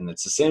emotion, and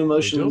it's the same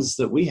emotions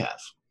that we have.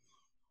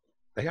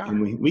 They are.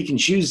 And we can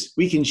choose.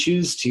 We can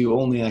choose to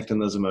only act on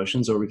those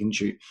emotions, or we can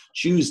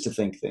choose to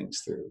think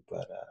things through.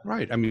 But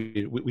right. I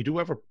mean, we do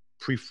have a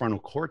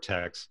prefrontal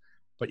cortex,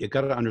 but you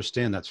got to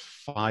understand that's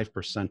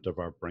 5% of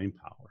our brain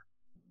power.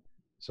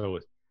 So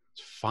it's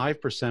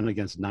 5%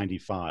 against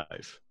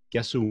 95.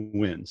 Guess who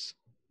wins?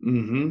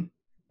 Mm-hmm.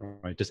 All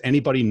right. Does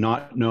anybody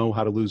not know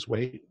how to lose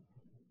weight?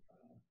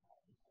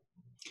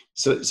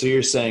 So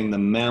you're saying the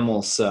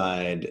mammal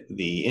side,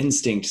 the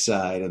instinct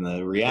side, and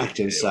the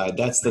reactive side,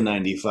 that's the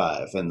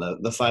 95, and the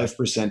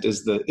 5%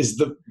 is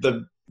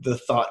the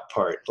thought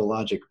part, the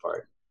logic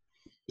part.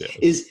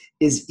 Yes.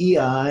 Is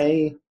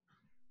EI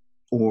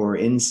or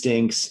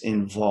instincts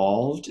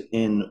involved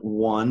in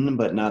one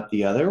but not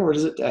the other, or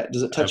does it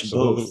touch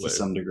Absolutely. both to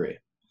some degree?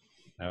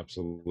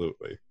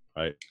 Absolutely.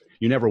 Right.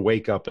 You never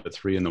wake up at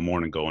 3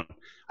 a.m. going,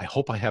 I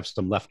hope I have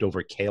some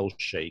leftover kale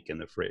shake in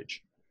the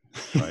fridge.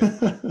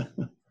 right?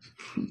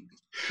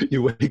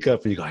 You wake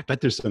up and you go, I bet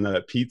there's some of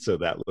that pizza,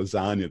 that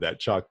lasagna, that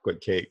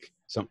chocolate cake,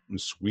 something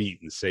sweet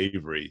and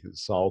savory and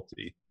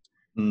salty,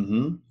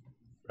 Mm-hmm.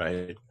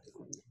 right?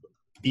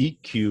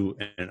 EQ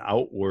and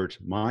outward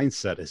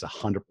mindset is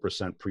 100%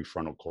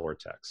 prefrontal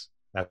cortex.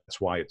 That's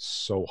why it's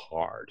so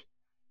hard.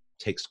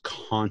 It takes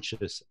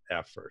conscious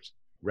effort,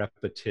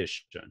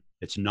 repetition.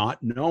 It's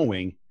not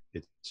knowing,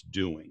 it's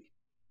doing.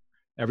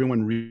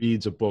 Everyone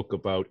reads a book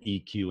about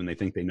EQ and they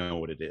think they know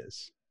what it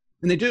is.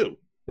 And they do.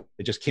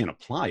 They just can't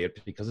apply it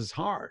because it's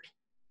hard.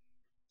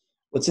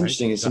 What's Right?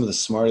 interesting is some of the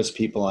smartest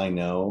people I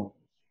know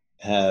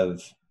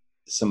have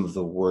some of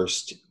the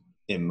worst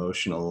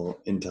emotional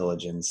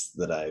intelligence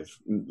that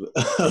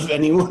of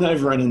anyone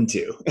I've run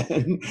into.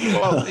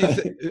 Well,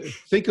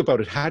 think about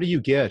it. How do you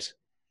get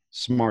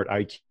smart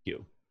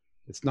IQ?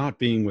 It's not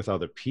being with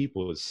other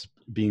people. It's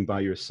being by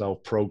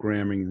yourself,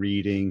 programming,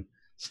 reading,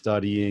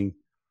 studying.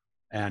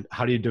 And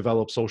how do you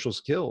develop social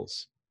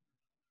skills?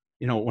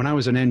 When I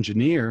was an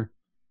engineer,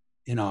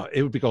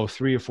 it would go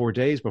 3 or 4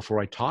 days before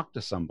I talked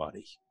to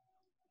somebody.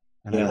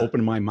 And I Yeah,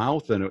 opened my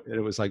mouth and it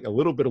was like a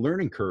little bit of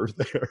learning curve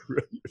there.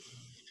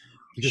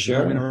 Because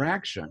no sure.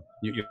 interaction,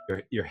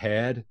 your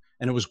head,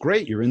 and it was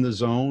great. You're in the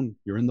zone,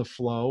 you're in the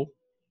flow,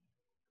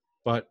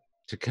 but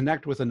to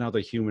connect with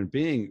another human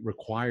being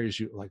requires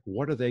you, like,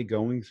 what are they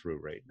going through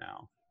right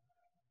now,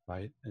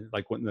 right? And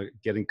like when they're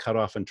getting cut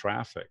off in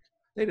traffic,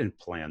 they didn't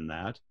plan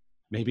that.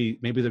 Maybe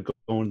they're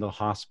going to the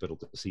hospital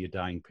to see a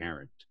dying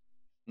parent.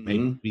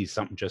 Mm-hmm. Maybe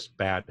something just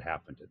bad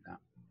happened to them,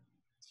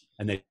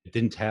 and they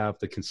didn't have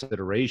the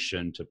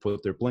consideration to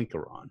put their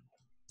blinker on.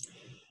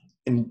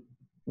 And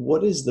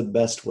what is the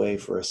best way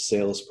for a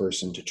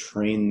salesperson to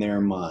train their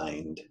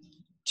mind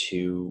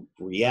to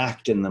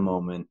react in the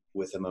moment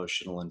with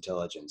emotional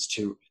intelligence,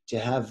 to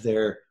have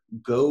their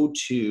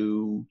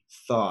go-to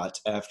thought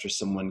after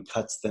someone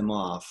cuts them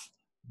off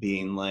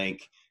being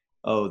like,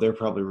 oh, they're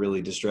probably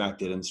really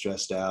distracted and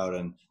stressed out,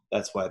 and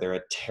that's why they're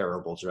a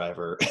terrible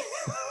driver.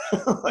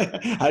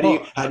 Like, how do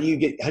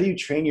you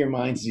train your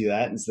mind to do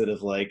that instead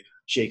of like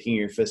shaking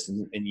your fist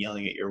and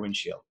yelling at your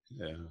windshield?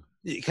 Yeah.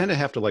 You kind of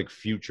have to like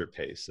future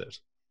pace it.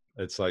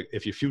 It's like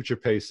if you future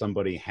pace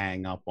somebody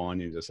hang up on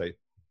you, just say,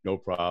 no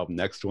problem,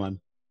 next one.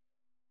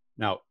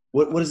 Now,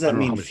 What does I that don't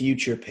know how mean, much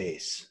future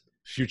pace?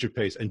 future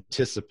pace,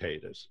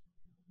 anticipate it.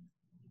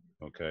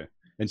 Okay.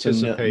 So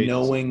Anticipate,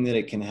 knowing that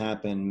it can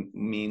happen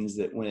means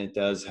that when it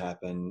does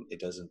happen, it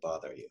doesn't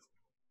bother you.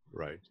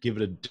 right. Give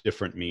it a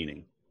different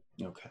meaning,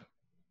 Okay.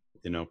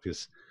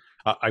 because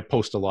I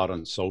post a lot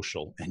on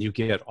social and you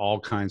get all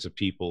kinds of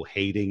people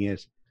hating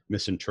it,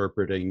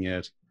 misinterpreting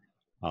it,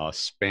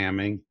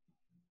 spamming,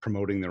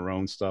 promoting their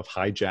own stuff,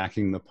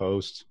 hijacking the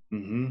post.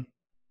 Mm-hmm.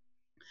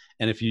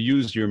 And if you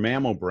use your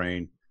mammal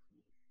brain,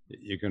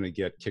 you're going to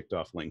get kicked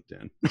off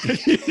LinkedIn.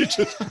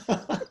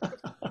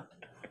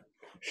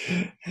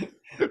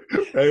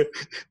 Right?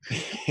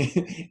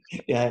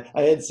 Yeah,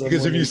 I had someone.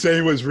 Because if you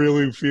say what's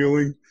really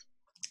feeling,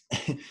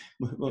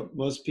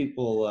 most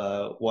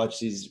people watch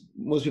these.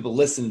 Most people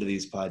listen to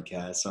these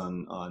podcasts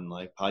on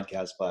like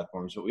podcast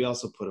platforms, but we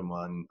also put them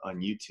on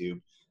YouTube.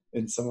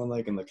 And someone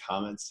like in the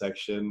comments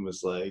section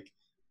was like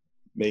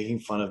making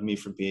fun of me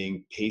for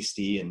being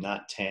pasty and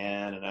not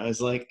tan, and I was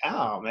like,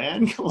 "Oh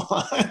man, come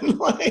on!"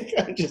 Like,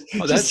 I'm just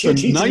that's here the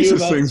teaching you nicest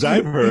about, things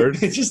I've heard.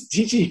 just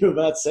teaching you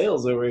about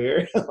sales over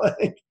here.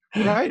 Like,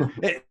 Right.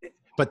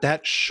 But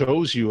that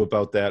shows you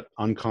about that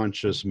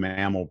unconscious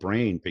mammal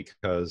brain,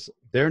 because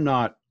they're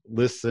not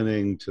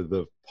listening to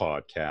the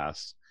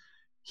podcast,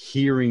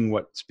 hearing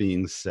what's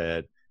being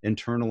said,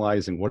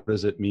 internalizing what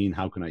does it mean,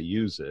 how can I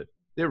use it.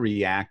 They're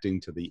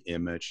reacting to the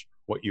image,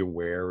 what you're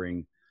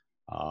wearing,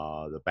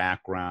 the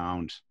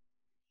background,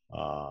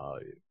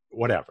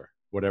 whatever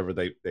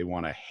they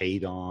want to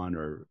hate on,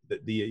 or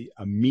the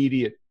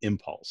immediate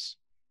impulse.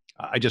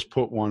 I just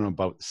put one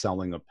about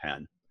selling a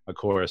pen. Of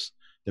course,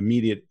 the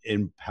immediate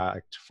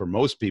impact for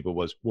most people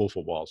was Wolf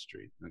of Wall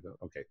Street. And I go,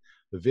 okay,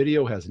 the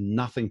video has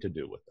nothing to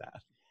do with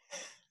that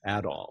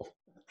at all.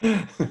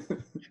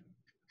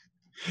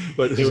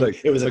 But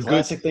it was a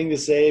classic thing to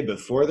say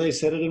before they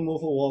said it in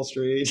Wolf of Wall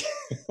Street.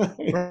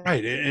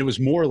 Right. It was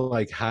more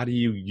like, how do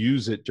you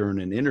use it during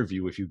an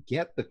interview if you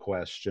get the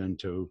question,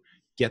 to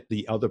get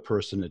the other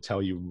person to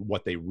tell you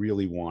what they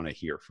really want to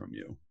hear from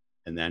you,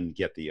 and then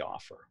get the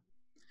offer.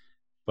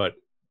 But,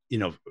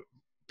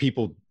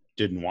 people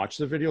didn't watch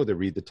the video. They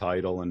read the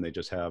title and they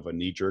just have a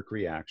knee-jerk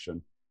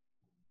reaction,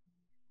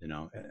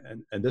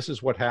 and this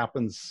is what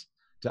happens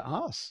to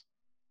us.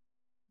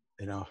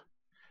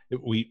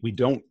 We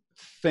don't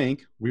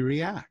think, we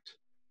react.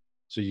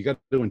 So you got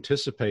to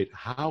anticipate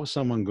how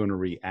someone's going to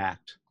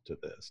react to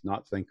this,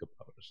 not think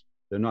about it.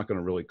 They're not going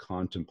to really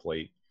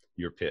contemplate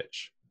your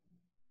pitch.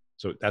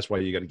 So that's why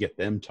you got to get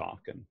them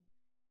talking,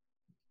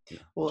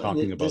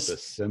 talking about the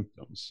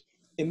symptoms.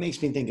 It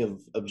makes me think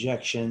of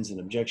objections and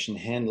objection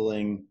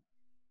handling.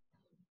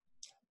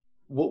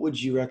 What would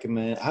you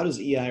recommend? How does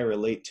EI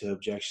relate to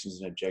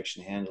objections and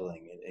objection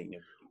handling?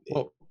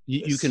 Well,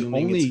 you can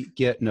only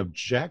get an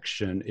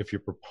objection if you're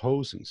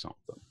proposing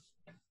something.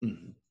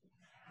 Mm-hmm.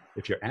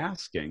 if you're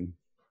asking,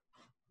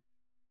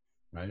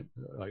 right,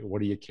 like,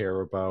 what do you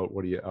care about?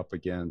 What are you up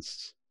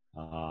against?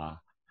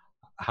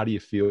 How do you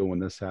feel when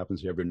this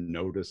happens? You ever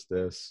notice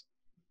this?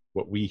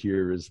 What we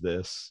hear is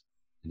this.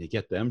 And you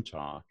get them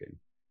talking.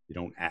 You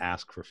don't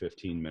ask for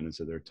 15 minutes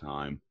of their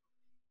time,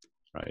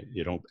 right?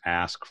 You don't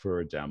ask for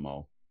a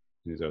demo.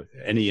 You go,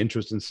 any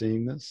interest in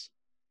seeing this?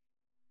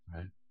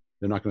 Right?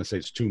 They're not going to say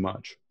it's too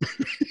much.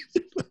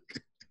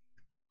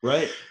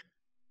 Right.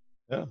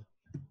 Yeah.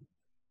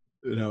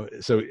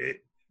 So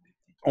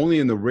only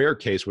in the rare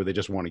case where they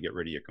just want to get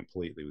rid of you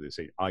completely, where they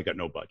say, I got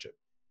no budget,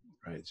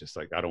 right? It's just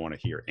like, I don't want to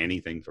hear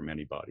anything from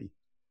anybody.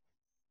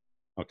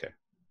 Okay.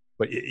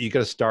 But you got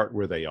to start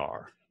where they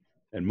are.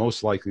 And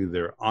most likely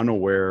they're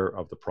unaware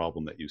of the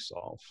problem that you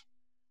solve.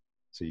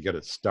 So you got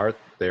to start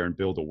there and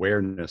build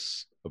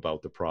awareness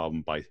about the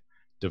problem by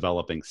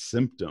developing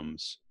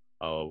symptoms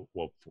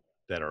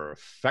that are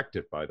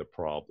affected by the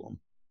problem.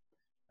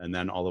 And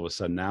then all of a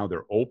sudden now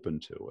they're open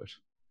to it.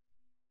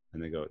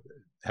 And they go,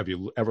 have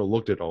you ever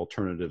looked at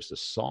alternatives to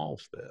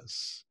solve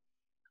this?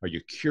 Are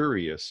you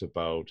curious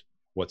about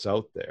what's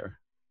out there?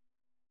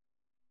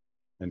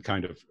 And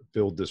kind of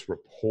build this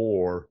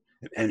rapport.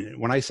 And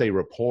when I say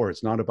rapport,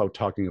 it's not about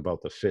talking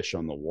about the fish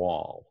on the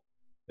wall.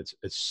 It's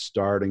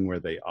starting where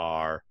they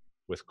are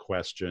with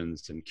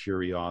questions and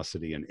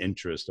curiosity and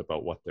interest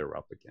about what they're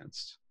up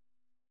against.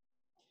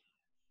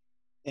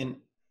 And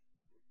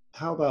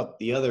how about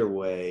the other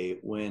way,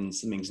 when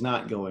something's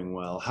not going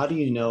well? How do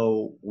you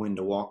know when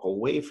to walk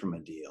away from a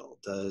deal?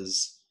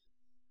 Does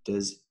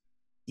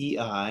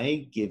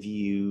EI give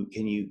you,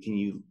 can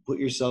you put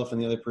yourself in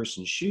the other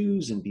person's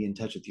shoes and be in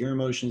touch with your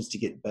emotions to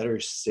get better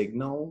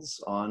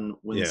signals on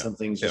when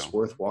something's just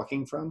worth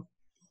walking from?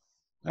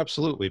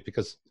 Absolutely,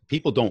 because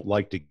people don't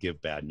like to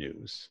give bad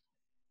news,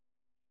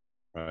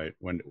 right?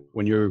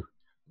 When you're,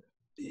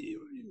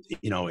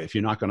 if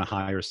you're not going to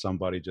hire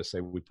somebody, just say,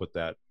 we put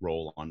that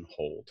role on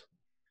hold.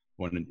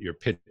 When you're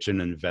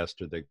pitching an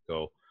investor, they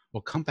go,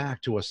 well, come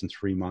back to us in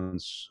 3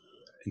 months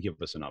and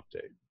give us an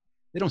update.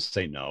 They don't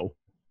say no,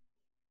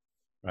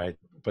 right?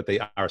 But they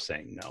are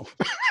saying no.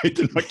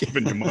 They're not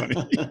giving you money.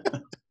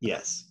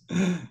 Yes.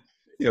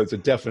 It's a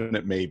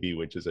definite maybe,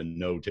 which is a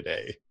no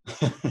today.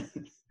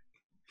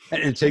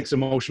 And it takes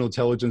emotional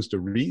intelligence to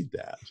read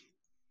that.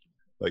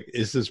 Like,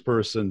 is this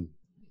person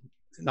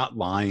not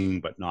lying,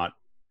 but not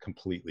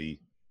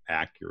completely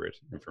accurate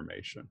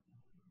information?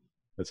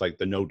 It's like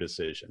the no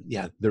decision.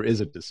 Yeah, there is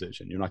a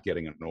decision. You're not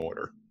getting an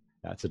order.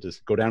 That's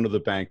go down to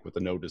the bank with a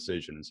no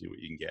decision and see what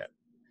you can get.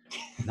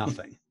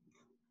 Nothing.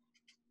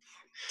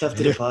 Tough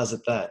to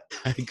deposit that.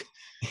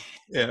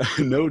 Yeah,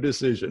 no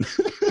decision.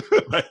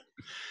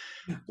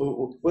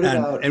 What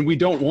about? And we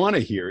don't want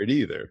to hear it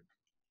either.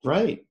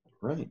 Right.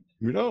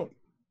 We don't.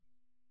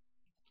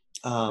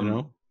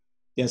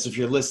 Yes, if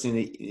you're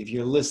listening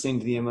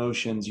to the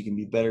emotions, you can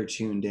be better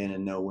tuned in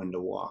and know when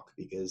to walk,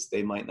 because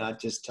they might not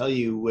just tell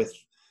you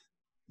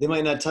they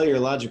might not tell your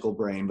logical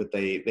brain, but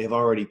they've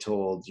already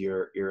told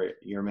your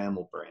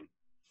mammal brain.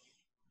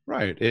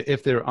 Right.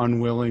 If they're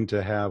unwilling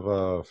to have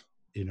a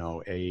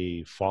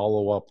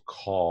follow-up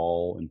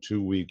call in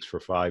 2 weeks for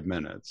 5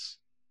 minutes,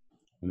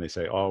 and they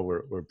say, oh,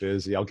 we're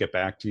busy, I'll get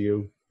back to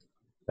you,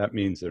 that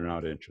means they're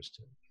not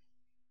interested.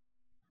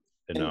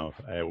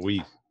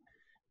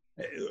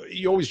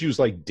 You always use,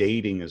 like,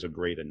 dating as a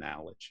great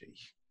analogy.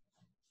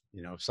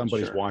 If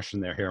somebody's washing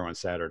their hair on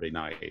Saturday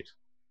night,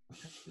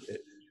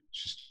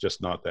 it's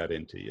just not that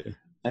into you.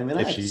 I mean,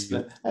 I have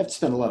to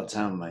spend a lot of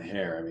time on my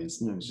hair. I mean,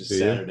 sometimes just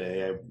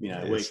Saturday. I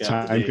wake it's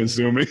up. Time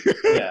consuming.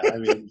 Yeah, I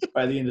mean,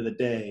 by the end of the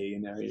day,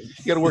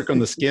 you got to work on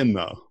the skin,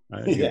 though.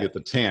 Right? You get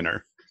the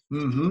tanner.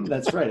 Mm-hmm,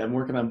 that's right. I'm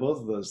working on both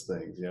of those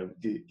things.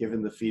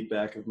 Given the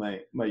feedback of my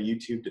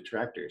YouTube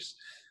detractors.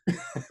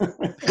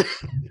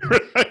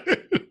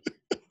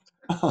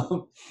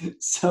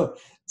 So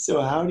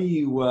how do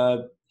you?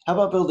 How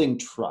about building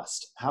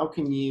trust? How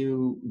can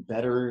you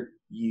better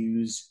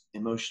use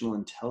emotional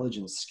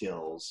intelligence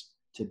skills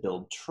to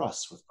build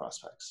trust with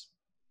prospects?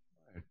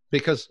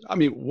 Because,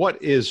 what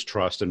is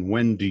trust, and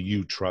when do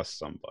you trust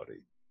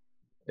somebody?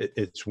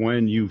 It's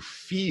when you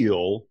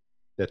feel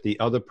that the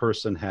other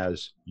person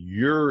has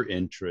your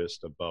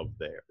interest above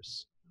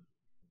theirs.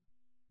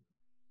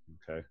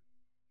 Okay.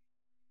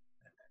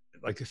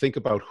 Like, think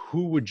about,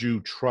 who would you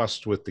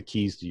trust with the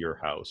keys to your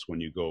house when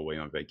you go away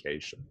on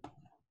vacation?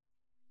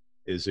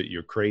 Is it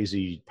your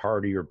crazy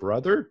partier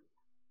brother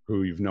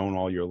who you've known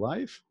all your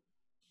life?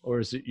 Or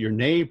is it your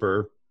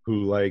neighbor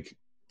who, like,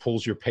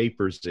 pulls your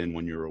papers in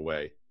when you're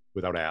away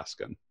without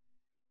asking,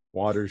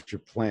 waters your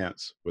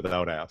plants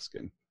without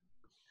asking?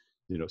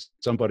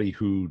 Somebody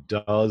who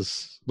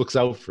looks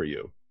out for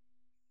you,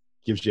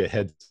 gives you a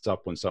heads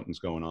up when something's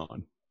going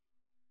on.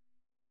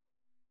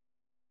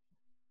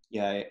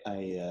 Yeah,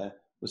 I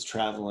was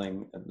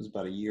traveling. It was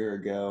about a year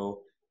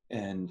ago,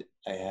 and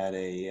I had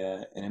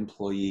an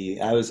employee.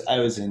 I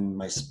was in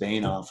my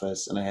Spain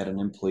office, and I had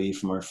an employee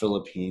from our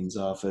Philippines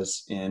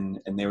office and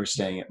they were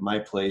staying at my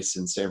place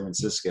in San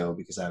Francisco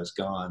because I was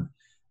gone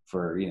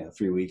for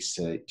 3 weeks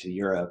to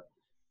Europe,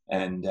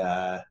 and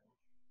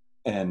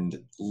and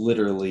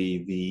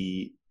literally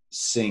the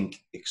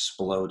sink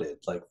exploded.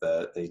 Like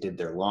they did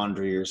their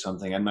laundry or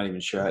something. I'm not even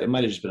sure. It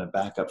might have just been a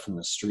backup from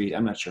the street.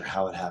 I'm not sure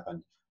how it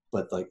happened,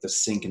 but like the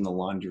sink in the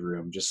laundry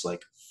room just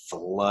like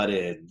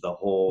flooded the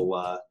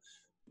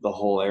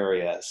whole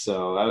area.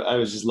 So I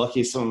was just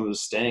lucky someone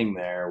was staying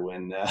there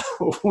when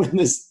when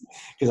this,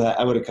 because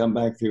I would have come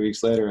back 3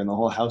 weeks later and the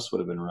whole house would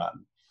have been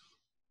rotten.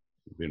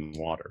 In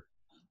water.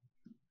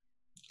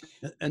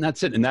 And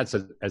that's it. And that's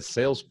as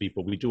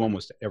salespeople, we do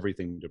almost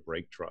everything to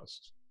break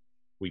trust.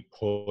 We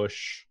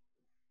push,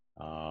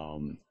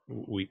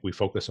 we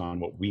focus on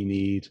what we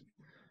need.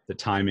 The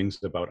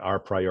timing's about our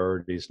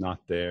priorities, not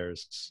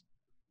theirs.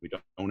 We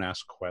don't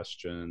ask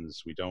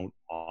questions. We don't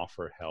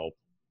offer help.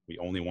 We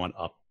only want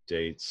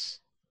updates.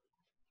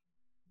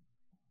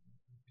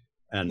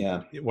 And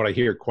Yeah. what I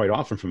hear quite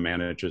often from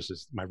managers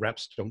is my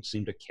reps don't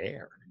seem to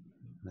care.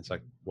 And it's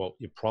like, well,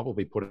 you're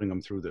probably putting them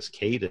through this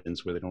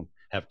cadence where they don't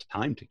have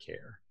time to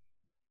care.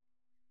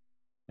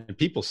 And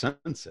people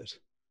sense it.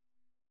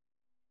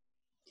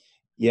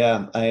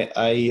 Yeah.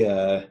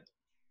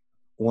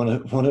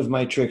 One of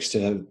my tricks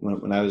to have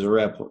when I was a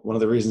rep, one of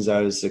the reasons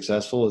I was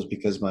successful is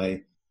because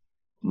my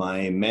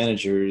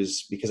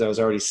managers, because I was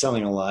already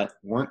selling a lot,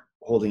 weren't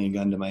holding a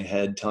gun to my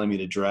head telling me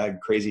to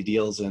drag crazy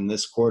deals in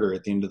this quarter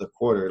at the end of the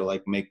quarter to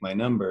like make my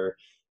number.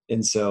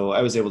 And so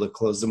I was able to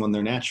close them on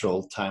their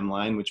natural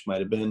timeline, which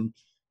might have been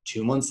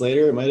 2 months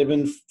later, it might have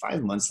been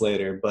 5 months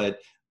later, but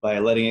by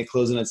letting it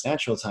close in its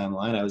natural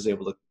timeline, I was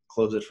able to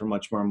close it for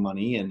much more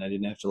money, and I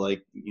didn't have to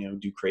like,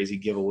 do crazy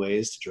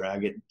giveaways to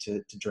drag it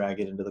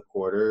into the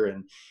quarter.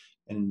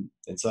 And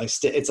so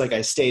it's like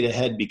I stayed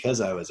ahead because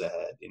I was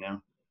ahead.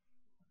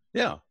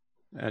 Yeah.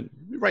 And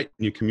right.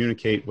 You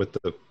communicate with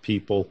the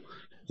people,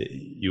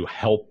 you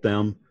help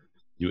them,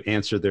 you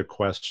answer their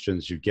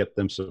questions, you get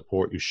them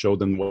support, you show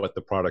them what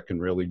the product can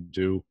really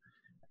do.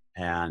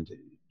 And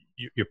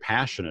you're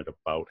passionate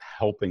about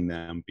helping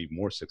them be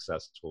more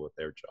successful at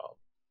their job.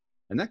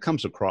 And that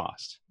comes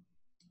across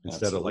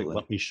instead Absolutely. of like,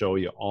 let me show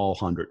you all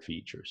 100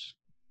 features.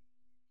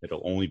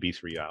 It'll only be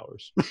 3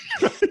 hours.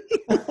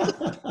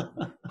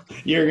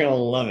 You're going to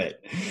love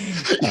it.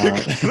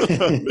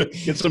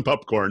 Get some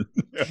popcorn.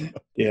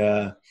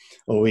 Yeah.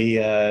 Well,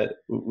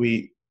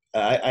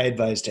 I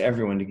advise to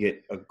everyone to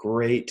get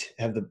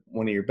have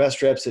one of your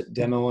best reps at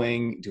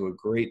demoing, do a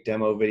great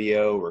demo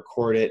video,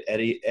 record it,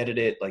 edit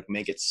it, like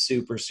make it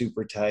super,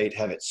 super tight,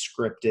 have it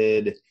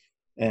scripted,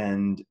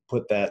 and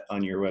put that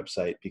on your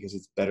website, because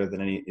it's better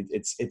than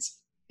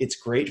it's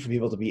great for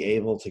people to be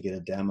able to get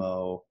a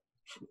demo,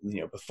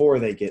 before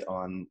they get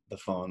on the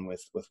phone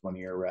with one of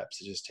your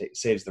reps. It just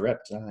saves the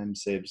rep time,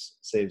 saves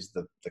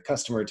the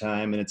customer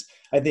time. And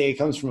I think it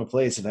comes from a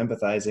place of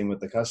empathizing with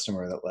the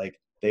customer, that like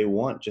they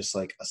want just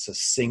like a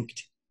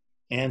succinct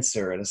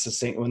answer, and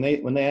when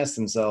they ask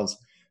themselves,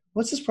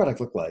 what's this product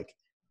look like?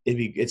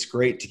 It's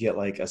great to get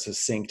like a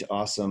succinct,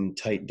 awesome,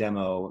 tight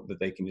demo that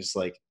they can just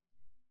like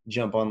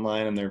jump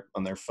online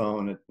on their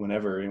phone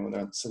whenever, when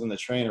they're sitting on the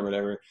train or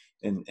whatever,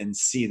 and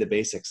see the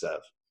basics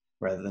of,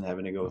 rather than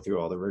having to go through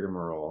all the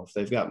rigmarole. If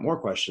they've got more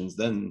questions,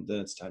 then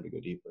it's time to go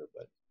deeper.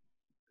 But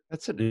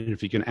that's it. And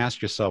if you can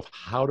ask yourself,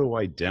 how do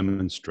I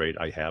demonstrate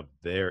I have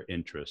their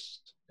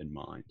interest in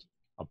mind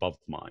above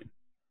mine?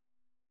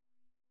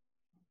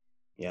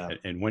 Yeah.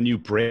 And when you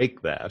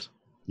break that,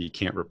 you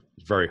can't,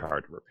 it's very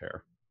hard to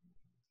repair.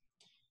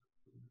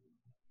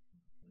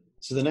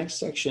 So the next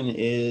section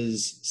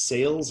is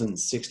sales in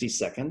 60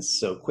 seconds.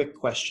 So quick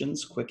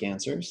questions, quick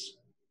answers.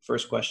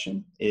 First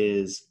question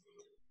is,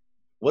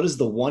 what is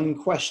the one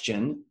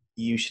question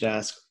you should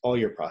ask all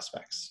your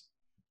prospects?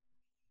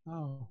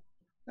 Oh,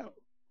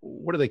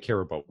 what do they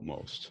care about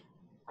most?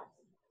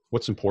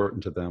 What's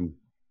important to them?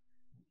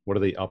 What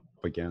are they up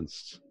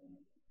against?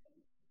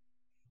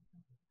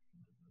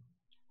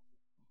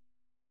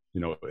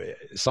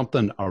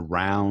 Something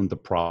around the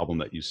problem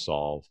that you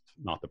solve,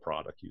 not the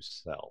product you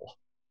sell.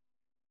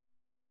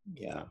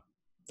 Yeah,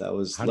 that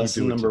was How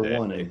lesson number today?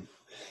 1.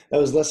 That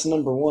was lesson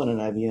number 1 in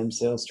IBM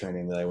sales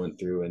training that I went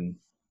through in,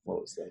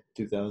 what was that,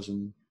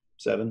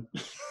 2007?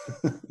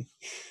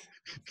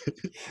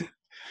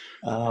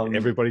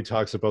 Everybody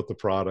talks about the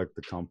product,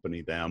 the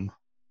company, them.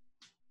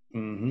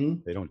 Mm-hmm.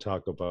 They don't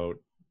talk about,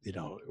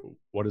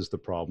 what is the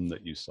problem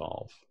that you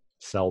solve?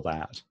 Sell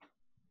that.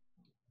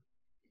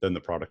 Then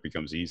the product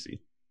becomes easy.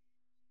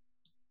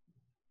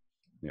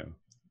 Yeah.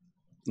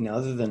 Now,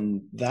 other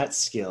than that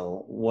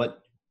skill,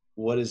 what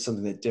is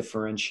something that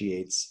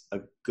differentiates a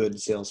good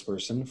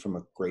salesperson from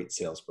a great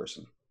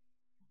salesperson?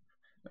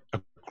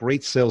 A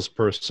great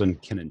salesperson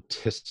can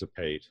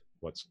anticipate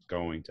what's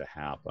going to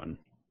happen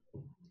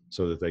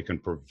so that they can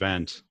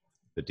prevent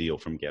the deal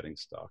from getting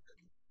stuck.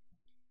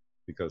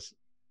 Because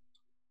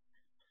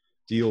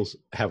deals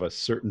have a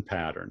certain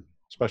pattern,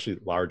 especially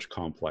large,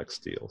 complex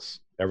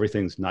deals.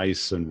 Everything's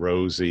nice and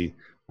rosy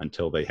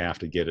until they have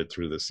to get it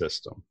through the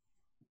system.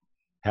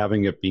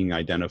 Having it being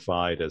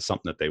identified as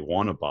something that they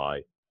want to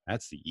buy,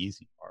 that's the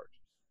easy part.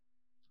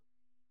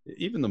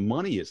 Even the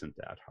money isn't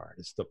that hard.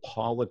 It's the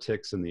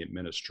politics and the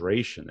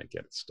administration that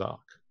get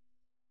stuck.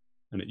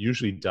 And it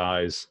usually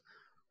dies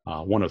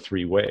one of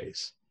three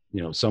ways.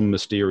 Some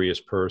mysterious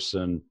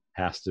person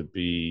has to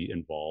be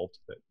involved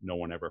that no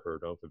one ever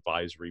heard of: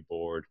 advisory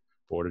board,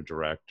 board of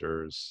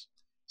directors,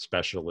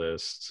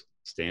 specialists,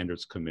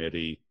 standards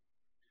committee,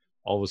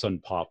 all of a sudden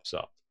pops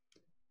up.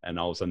 And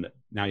all of a sudden,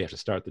 now you have to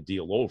start the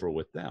deal over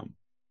with them.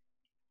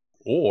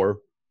 Or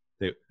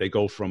they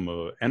go from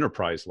an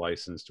enterprise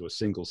license to a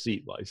single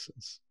seat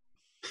license,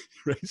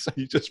 right? So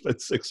you just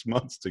spent 6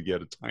 months to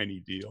get a tiny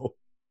deal.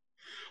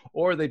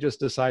 Or they just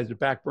decide to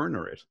back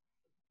burner it.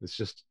 It's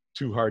just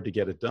too hard to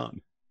get it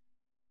done.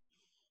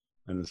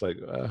 And it's like,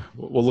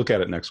 we'll look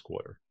at it next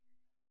quarter.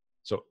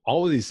 So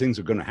all of these things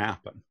are going to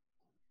happen.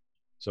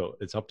 So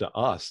it's up to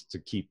us to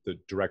keep the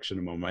direction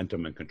and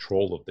momentum and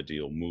control of the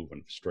deal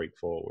moving straight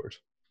forward.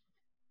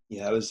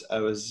 Yeah, I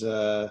was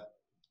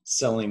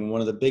selling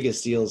one of the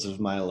biggest deals of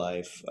my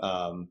life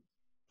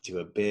to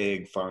a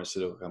big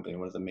pharmaceutical company,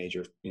 one of the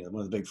major,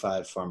 one of the big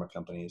 5 pharma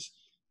companies,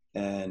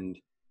 and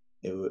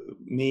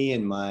me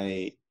and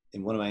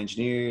one of my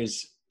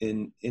engineers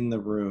in the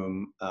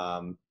room,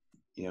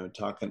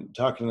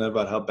 talking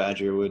about how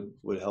Badger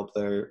would help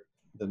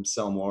them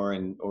sell more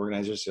and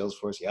organize their sales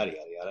force, yada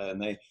yada yada,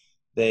 and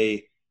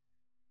they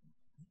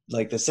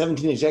like the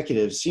 17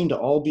 executives seemed to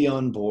all be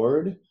on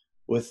board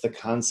with the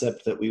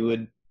concept that we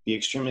would be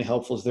extremely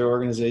helpful to their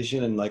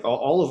organization, and like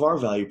all of our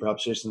value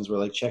propositions were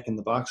like checking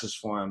the boxes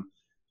for them.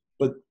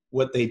 But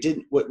what they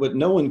didn't, what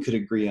no one could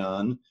agree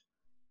on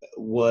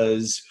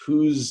was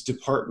whose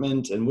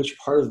department and which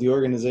part of the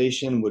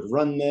organization would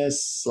run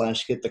this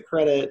 / get the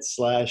credit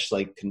 /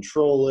 like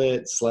control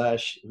it /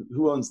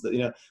 who owns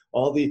the,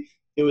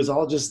 it was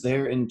all just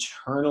their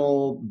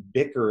internal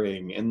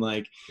bickering and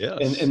like,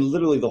 yes. and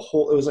literally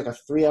it was like a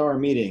 3-hour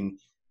meeting,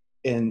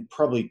 and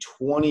probably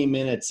 20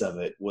 minutes of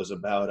it was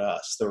about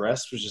us. The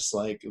rest was just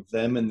like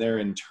them and their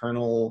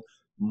internal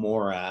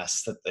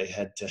morass that they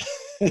had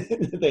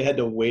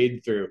to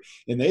wade through,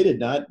 and they did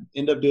not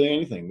end up doing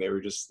anything. They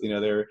were just, it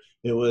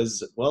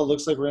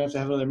looks like we're gonna have to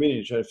have another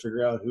meeting to try to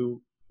figure out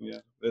who,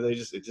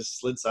 it just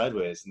slid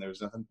sideways, and there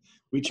was nothing.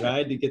 We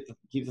tried to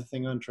keep the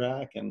thing on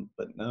track,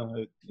 but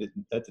no,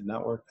 that did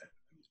not work.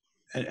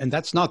 And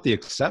that's not the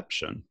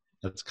exception.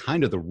 That's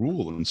kind of the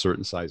rule in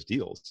certain size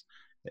deals,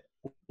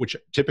 which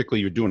typically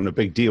you're doing a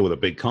big deal with a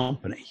big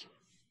company.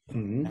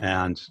 Mm-hmm.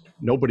 And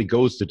nobody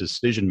goes to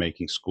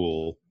decision-making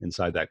school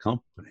inside that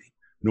company,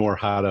 nor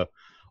how to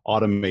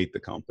automate the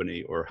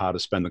company or how to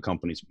spend the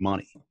company's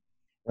money.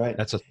 Right.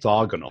 That's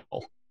orthogonal.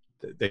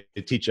 They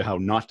teach you how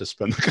not to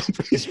spend the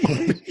company's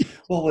money.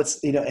 Well,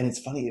 and it's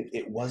funny,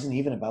 it wasn't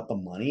even about the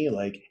money.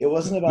 Like, it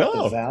wasn't about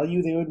the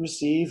value they would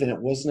receive, and it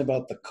wasn't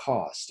about the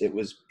cost. It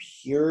was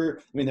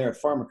pure, they're a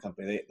pharma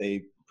company.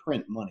 They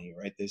print money,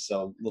 right? They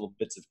sell little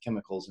bits of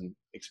chemicals and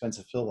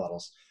expensive pill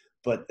bottles,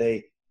 but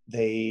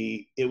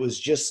it was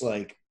just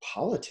like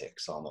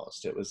politics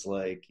almost. It was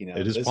like,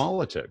 it is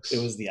politics.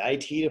 It was the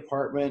IT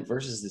department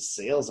versus the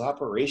sales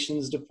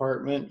operations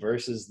department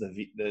versus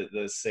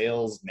the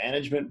sales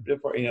management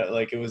department.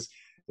 Like it was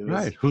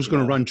right. Who's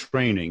going to run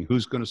training?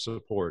 Who's going to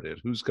support it?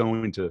 Who's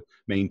going to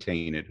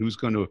maintain it? Who's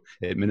going to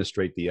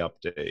administrate the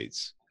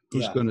updates?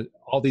 Who's going to,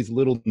 all these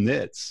little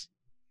nits.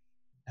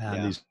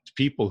 And these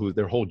people who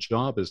their whole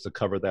job is to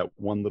cover that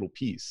one little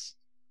piece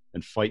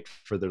and fight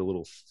for their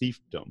little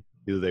fiefdom.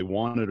 Either they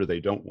want it or they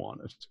don't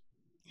want it.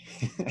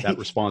 That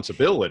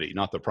responsibility,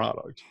 not the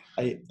product.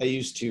 I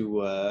used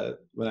to,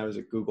 when I was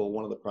at Google,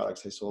 one of the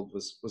products I sold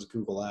was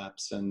Google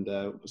Apps. And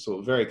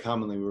so very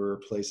commonly we were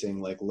replacing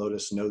like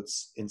Lotus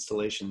Notes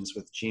installations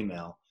with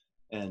Gmail.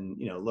 And,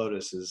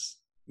 Lotus is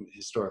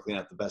historically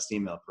not the best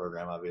email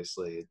program,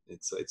 obviously.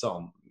 It's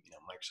all,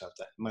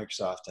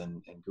 Microsoft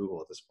and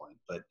Google at this point.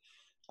 But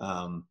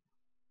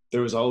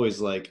there was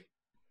always like,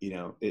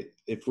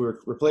 if we're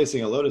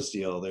replacing a Lotus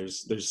deal,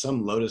 there's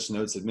some Lotus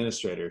Notes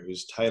administrator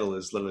whose title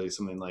is literally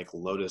something like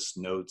Lotus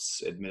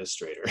Notes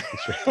Administrator.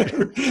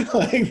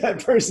 Like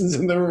that person's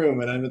in the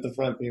room, and I'm at the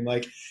front being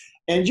like,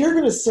 and you're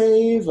going to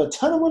save a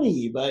ton of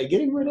money by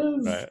getting rid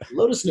of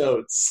Lotus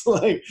Notes.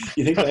 Like,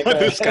 you think that guy?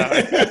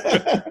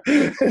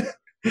 This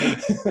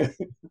guy.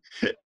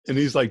 And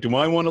he's like, do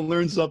I want to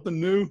learn something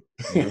new?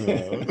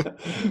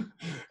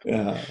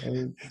 Yeah.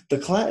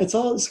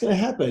 It's going to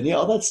happen. Yeah.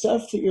 All that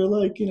stuff that you're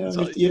like, you have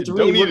to really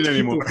don't need it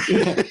anymore.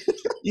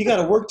 You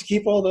got to work to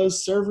keep all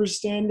those servers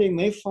standing.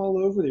 They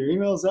fall over. Your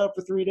email's out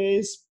for 3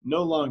 days.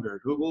 No longer.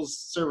 Google's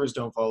servers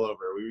don't fall over.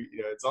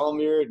 It's all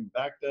mirrored and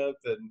backed up,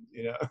 and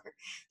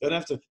don't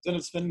have to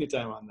spend any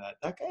time on that.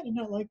 That guy did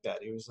not like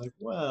that. He was like,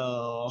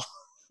 well,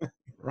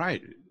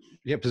 right.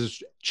 Yeah.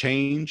 Because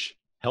change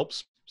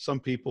helps some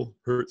people,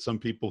 hurt some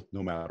people,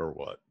 no matter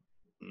what.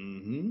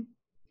 Mm-hmm.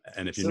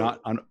 And if you're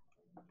not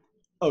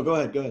oh, go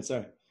ahead.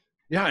 Sorry.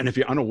 Yeah, and if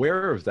you're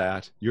unaware of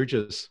that, you're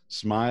just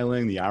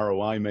smiling. The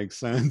ROI makes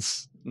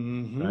sense,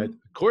 right?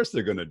 Of course,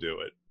 they're going to do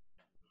it.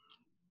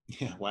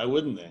 Yeah, why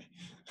wouldn't they?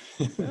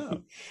 Yeah.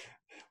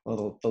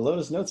 Well, the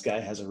Lotus Notes guy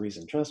has a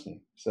reason. Trust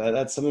me. So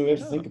that's something we have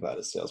to think about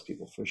as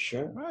salespeople, for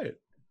sure. Right.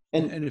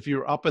 And if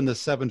you're up in the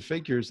 7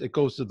 figures, it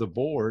goes to the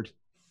board.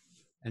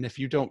 And if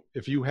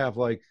you have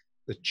like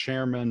the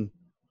chairman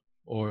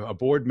or a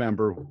board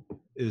member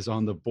is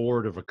on the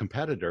board of a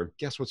competitor,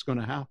 guess what's going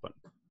to happen?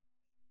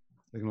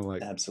 They're going to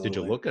like, did you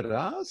Absolutely. look at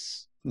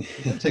us? You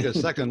got to take a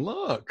second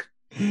look.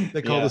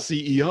 They call the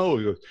Yeah. CEO.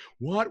 He goes,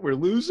 what? We're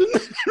losing?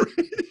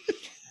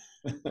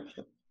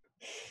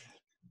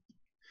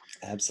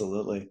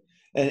 Absolutely.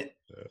 And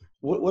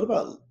what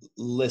about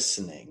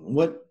listening?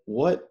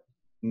 What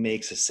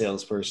makes a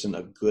salesperson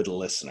a good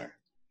listener?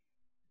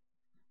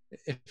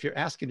 If you're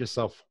asking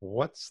yourself,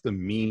 what's the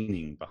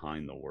meaning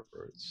behind the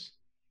words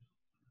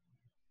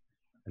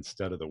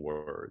instead of the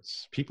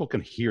words? People can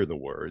hear the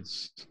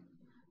words,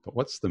 but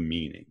what's the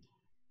meaning?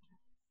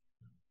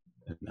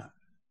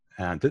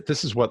 And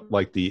this is what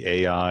like the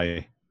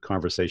AI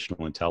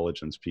conversational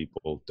intelligence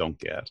people don't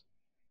get,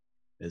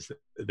 is that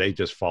they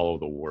just follow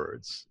the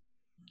words.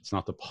 It's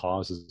not the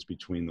pauses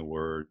between the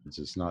words.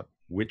 It's not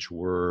which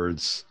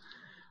words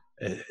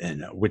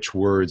and which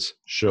words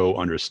show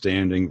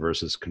understanding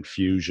versus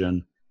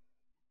confusion,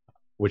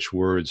 which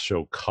words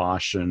show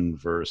caution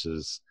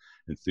versus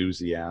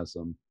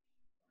enthusiasm.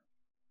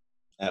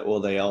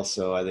 Well, they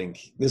also, I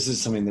think this is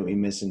something that we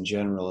miss in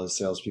general as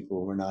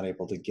salespeople. We're not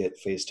able to get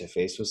face to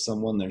face with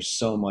someone. There's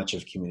so much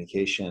of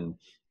communication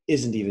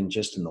isn't even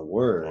just in the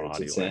words.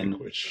 Body It's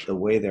language. in the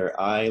way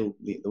the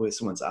way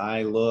someone's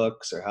eye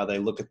looks, or how they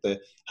look at the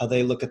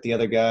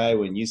other guy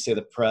when you say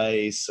the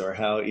price, or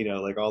how,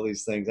 like all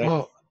these things.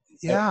 Well,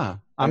 yeah,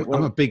 I'm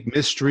a big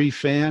mystery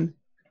fan,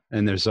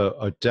 and there's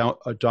a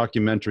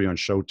documentary on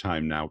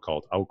Showtime now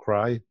called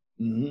Outcry,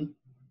 mm-hmm.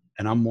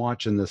 and I'm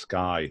watching this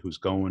guy who's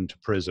going to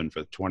prison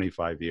for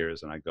 25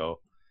 years, and I go,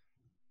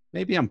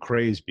 maybe I'm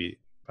crazy,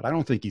 but I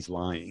don't think he's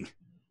lying.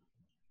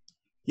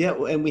 Yeah,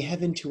 and we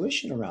have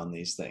intuition around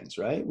these things,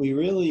 right?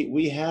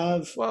 We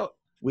have. Well,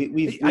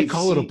 We've I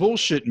call it a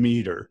bullshit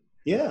meter.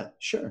 Yeah,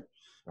 sure.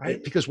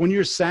 Right? Because when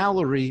your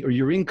salary or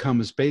your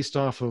income is based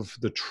off of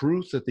the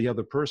truth that the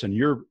other person,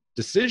 your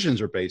decisions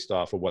are based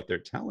off of what they're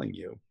telling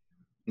you.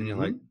 And you're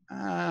like,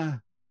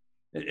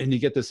 and you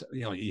get this,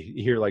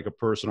 you hear like a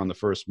person on the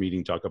first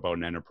meeting talk about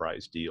an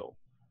enterprise deal.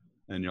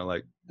 And you're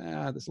like,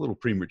 that's a little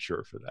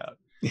premature for that.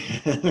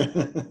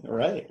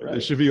 Right. There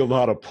should be a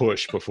lot of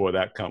push before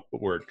that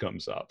word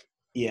comes up.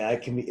 Yeah,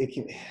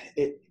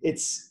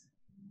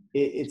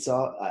 it's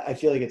all, I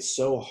feel like it's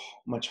so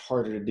much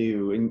harder to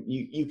do. And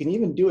you can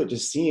even do it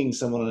just seeing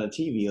someone on a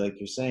TV, like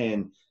you're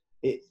saying,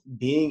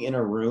 being in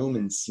a room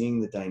and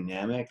seeing the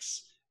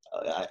dynamics.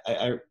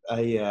 I'm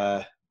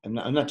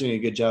not doing a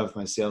good job of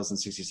my sales in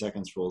 60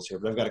 seconds rules here,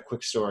 but I've got a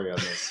quick story on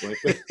this. Like,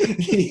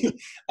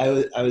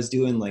 I was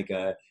doing I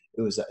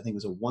think it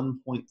was a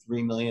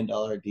 $1.3 million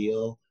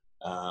deal.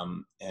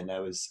 And I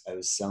was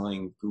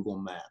selling Google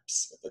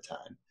Maps at the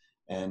time.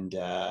 And,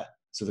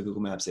 so the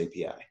Google Maps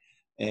API,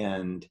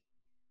 and,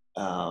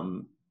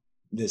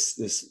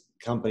 this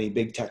company,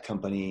 big tech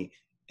company,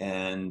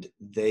 and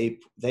they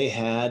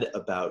had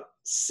about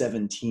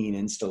 17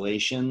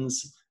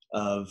 installations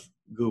of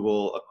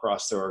Google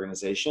across their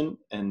organization,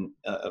 and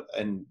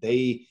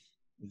they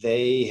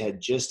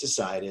had just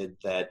decided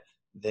that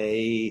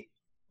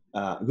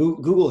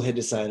Google had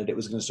decided it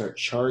was going to start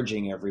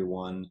charging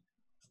everyone.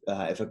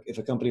 If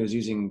a company was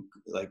using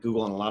like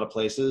Google in a lot of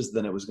places,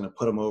 then it was going to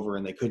put them over,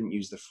 and they couldn't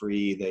use the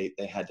free.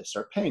 They had to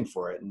start paying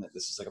for it, and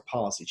this is like a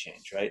policy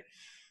change, right?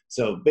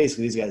 So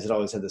basically, these guys had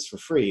always had this for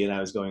free, and I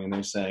was going in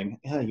there saying,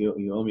 "Yeah, you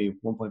owe me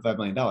 $1.5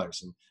 million," and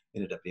it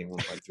ended up being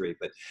 1.3.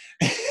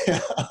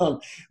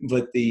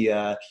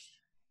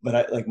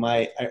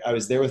 I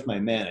was there with my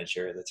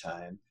manager at the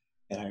time,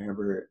 and I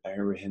remember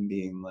him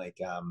being like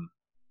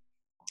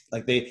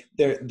they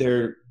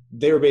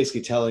were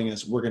basically telling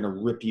us, we're going to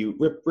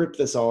rip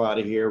this all out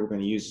of here. We're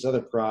going to use this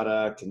other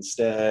product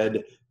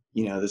instead.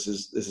 This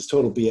is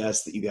total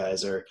BS that you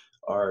guys are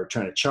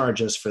trying to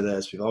charge us for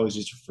this. We've always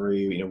used it for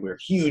free. We're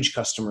huge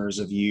customers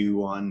of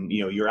you on,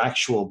 your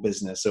actual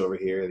business over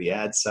here, the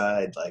ad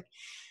side. Like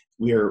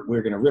we're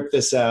going to rip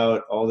this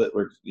out. All that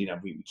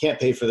we can't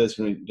pay for this.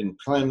 We didn't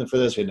plan for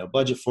this. We had no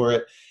budget for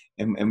it.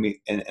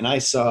 And I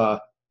saw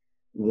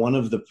one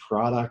of the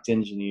product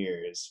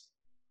engineers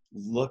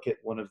look at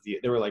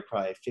there were like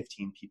probably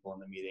 15 people in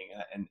the meeting,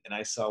 and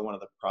I saw one of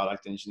the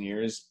product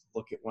engineers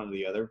look at one of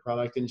the other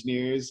product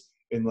engineers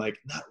and like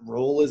not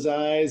roll his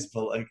eyes,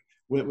 but like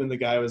when the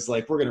guy was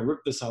like, we're gonna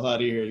rip this all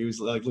out of here, he was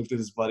like, looked at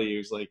his buddy, he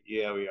was like,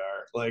 yeah, we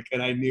are. Like,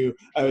 and I knew,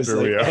 I was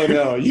like, oh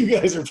no, you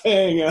guys are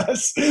paying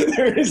us.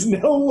 There is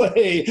no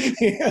way.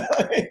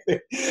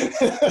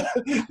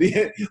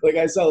 Like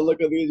I saw the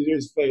look on the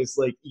engineer's face,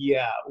 like,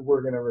 yeah,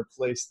 we're gonna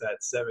replace that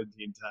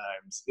 17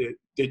 times.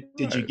 Did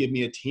you give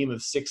me a team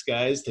of 6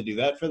 guys to do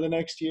that for the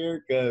next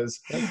year?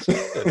 Because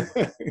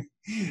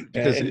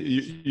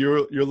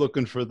you're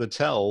looking for the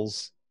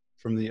tells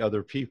from the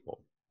other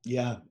people.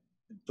 Yeah,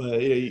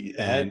 but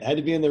had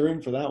to be in the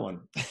room for that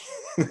one.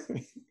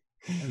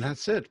 And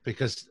that's it,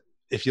 because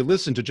if you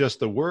listen to just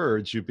the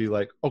words, you'd be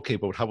like, okay,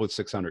 but how about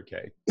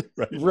 600K?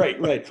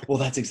 Right. Well,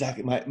 that's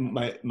exactly my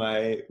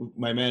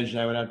manager and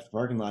I went out to the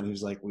parking lot, and he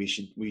was like, we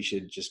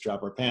should just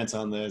drop our pants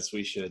on this.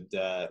 We should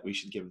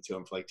give it to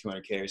him for like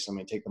 200K or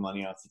something, take the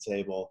money off the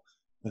table.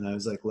 And I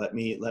was like, let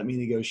me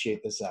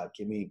negotiate this out.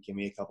 Give me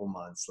a couple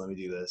months. Let me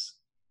do this.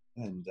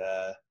 And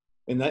that,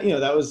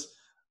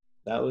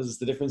 that was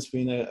the difference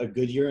between a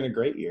good year and a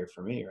great year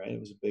for me, right?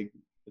 It's a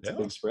Yeah,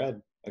 big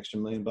spread, extra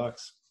 $1 million.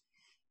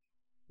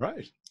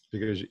 right.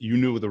 Because you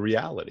knew the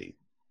reality.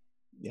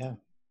 Yeah.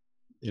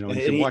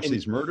 If you watch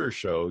these murder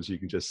shows, you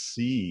can just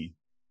see.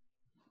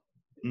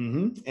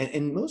 Mm-hmm.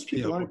 And most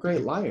people aren't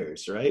great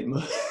liars, right?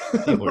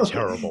 People are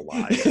terrible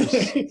liars.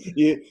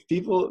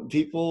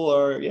 People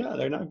are,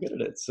 they're not good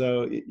at it.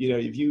 So,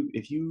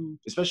 if you,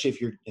 especially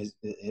if you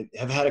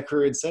have had a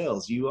career in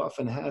sales, you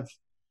often have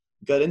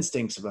gut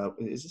instincts about,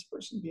 is this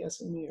person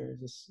BSing me, or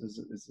is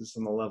this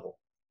on the level?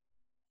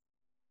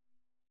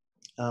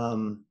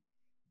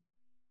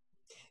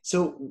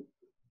 So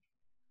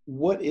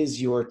what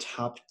is your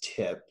top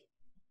tip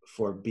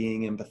for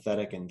being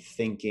empathetic and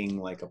thinking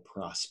like a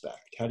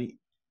prospect?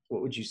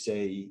 What would you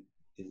say,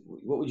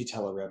 what would you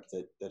tell a rep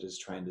that is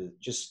trying to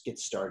just get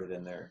started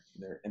in their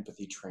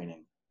empathy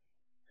training?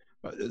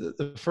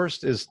 The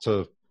first is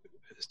to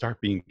start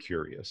being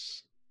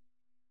curious.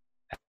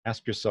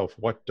 Ask yourself,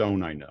 what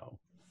don't I know?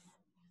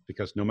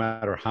 Because no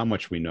matter how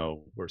much we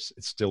know,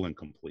 it's still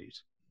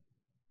incomplete.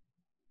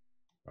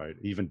 Right?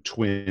 Even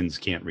twins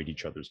can't read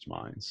each other's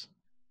minds.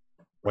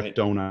 What Right.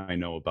 don't I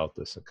know about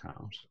this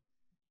account?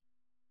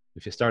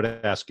 If you start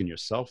asking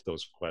yourself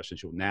those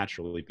questions, you'll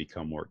naturally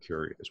become more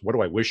curious. What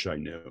do I wish I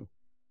knew?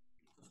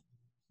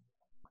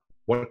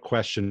 What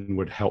question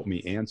would help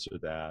me answer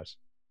that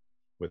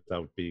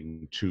without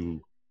being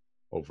too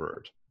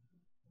overt?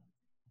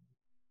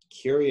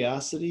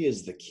 Curiosity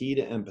is the key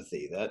to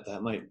empathy.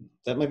 That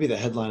might be the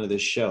headline of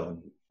this show.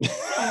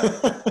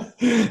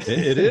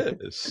 It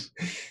is.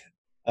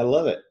 I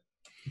love it.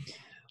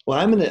 Well,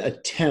 I'm going to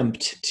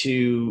attempt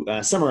to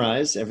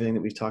summarize everything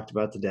that we've talked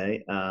about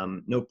today.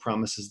 No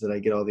promises that I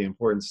get all the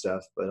important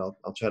stuff, but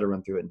I'll try to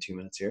run through it in 2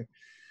 minutes here.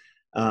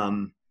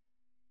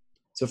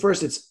 So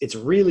first, it's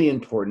really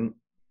important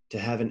to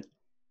have an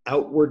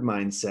outward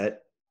mindset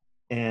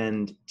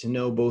and to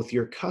know both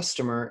your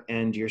customer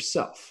and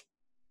yourself.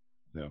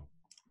 Yeah.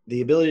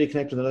 The ability to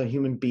connect with another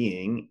human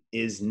being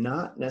is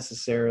not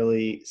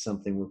necessarily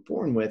something we're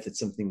born with. It's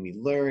something we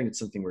learn. It's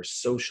something we're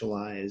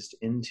socialized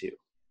into.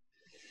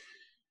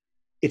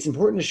 It's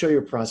important to show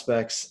your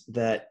prospects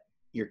that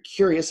you're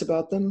curious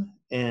about them,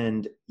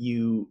 and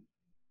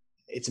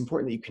it's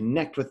important that you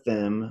connect with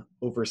them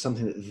over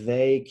something that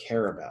they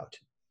care about.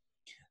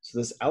 So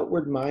this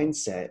outward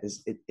mindset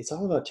it's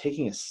all about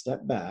taking a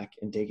step back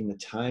and taking the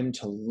time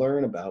to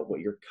learn about what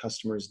your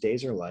customers'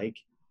 days are like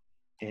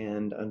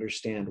and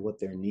understand what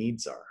their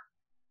needs are.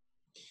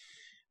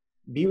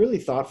 Be really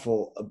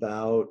thoughtful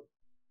about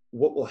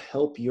what will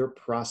help your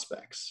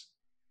prospects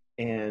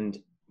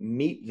and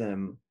meet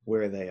them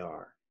where they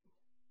are.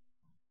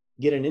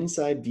 Get an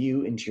inside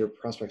view into your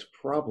prospects'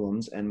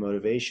 problems and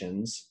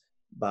motivations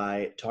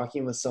by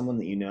talking with someone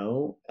that you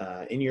know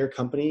in your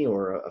company,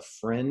 or a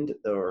friend,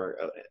 or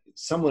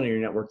someone in your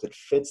network that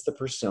fits the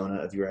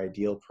persona of your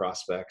ideal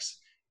prospects,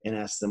 and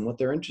ask them what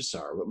their interests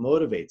are, what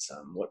motivates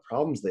them, what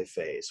problems they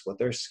face, what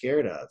they're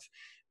scared of.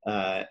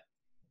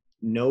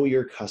 Know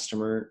your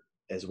customer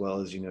as well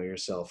as you know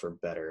yourself, or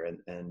better,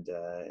 and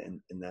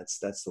that's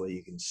the way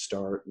you can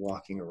start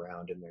walking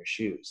around in their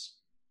shoes.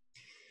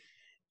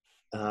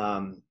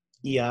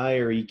 EI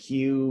or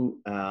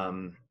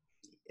EQ,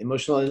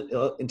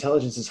 emotional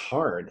intelligence is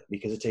hard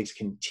because it takes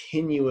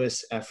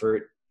continuous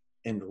effort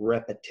and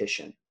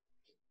repetition.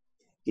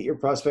 Get your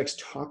prospects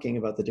talking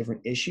about the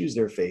different issues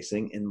they're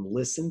facing and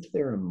listen to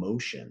their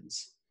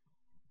emotions.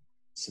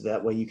 So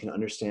that way you can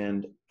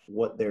understand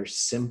what their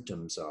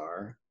symptoms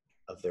are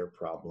of their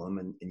problem,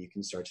 and you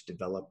can start to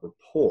develop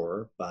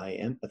rapport by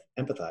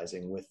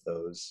empathizing with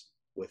those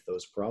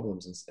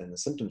problems and the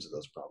symptoms of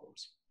those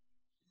problems.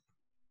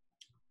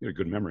 You have a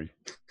good memory.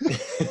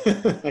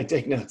 I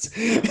take notes.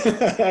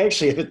 I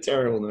actually have a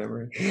terrible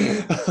memory.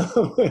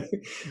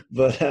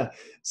 But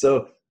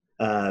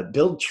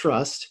build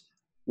trust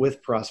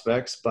with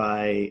prospects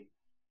by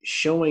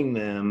showing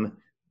them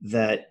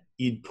that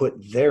you'd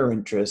put their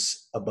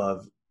interests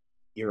above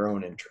your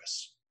own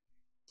interests.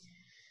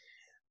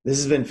 This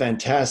has been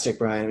fantastic,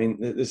 Brian. I mean,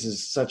 this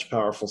is such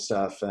powerful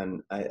stuff.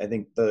 And I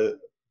think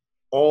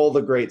all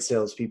the great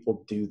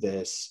salespeople do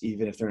this,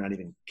 even if they're not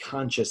even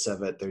conscious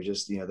of it. They're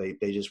just, they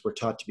just were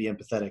taught to be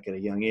empathetic at a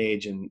young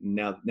age, and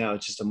now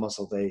it's just a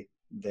muscle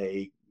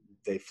they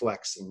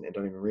flex and they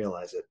don't even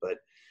realize it. But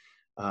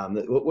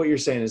what you're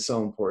saying is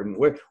so important.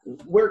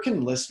 Where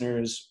can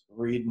listeners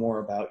read more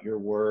about your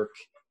work,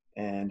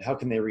 and how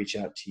can they reach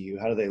out to you?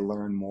 How do they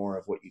learn more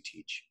of what you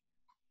teach?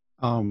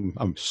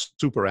 I'm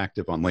super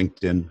active on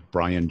LinkedIn,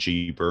 Brian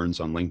G.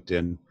 Burns on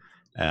LinkedIn,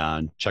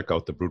 and check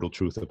out the Brutal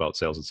Truth About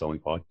Sales and Selling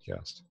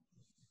podcast.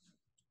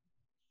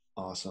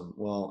 Awesome.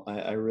 Well,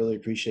 I really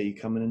appreciate you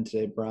coming in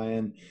today,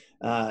 Brian.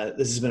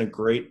 This has been a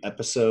great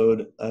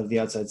episode of the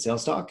Outside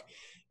Sales Talk.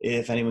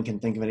 If anyone can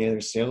think of any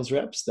other sales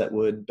reps that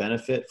would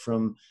benefit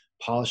from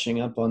polishing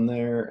up on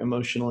their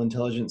emotional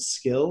intelligence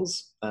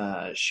skills,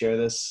 share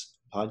this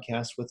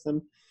podcast with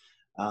them.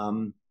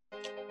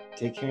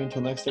 Take care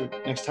until next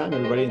time,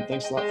 everybody. And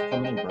thanks a lot for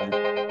coming in,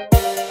 Brian.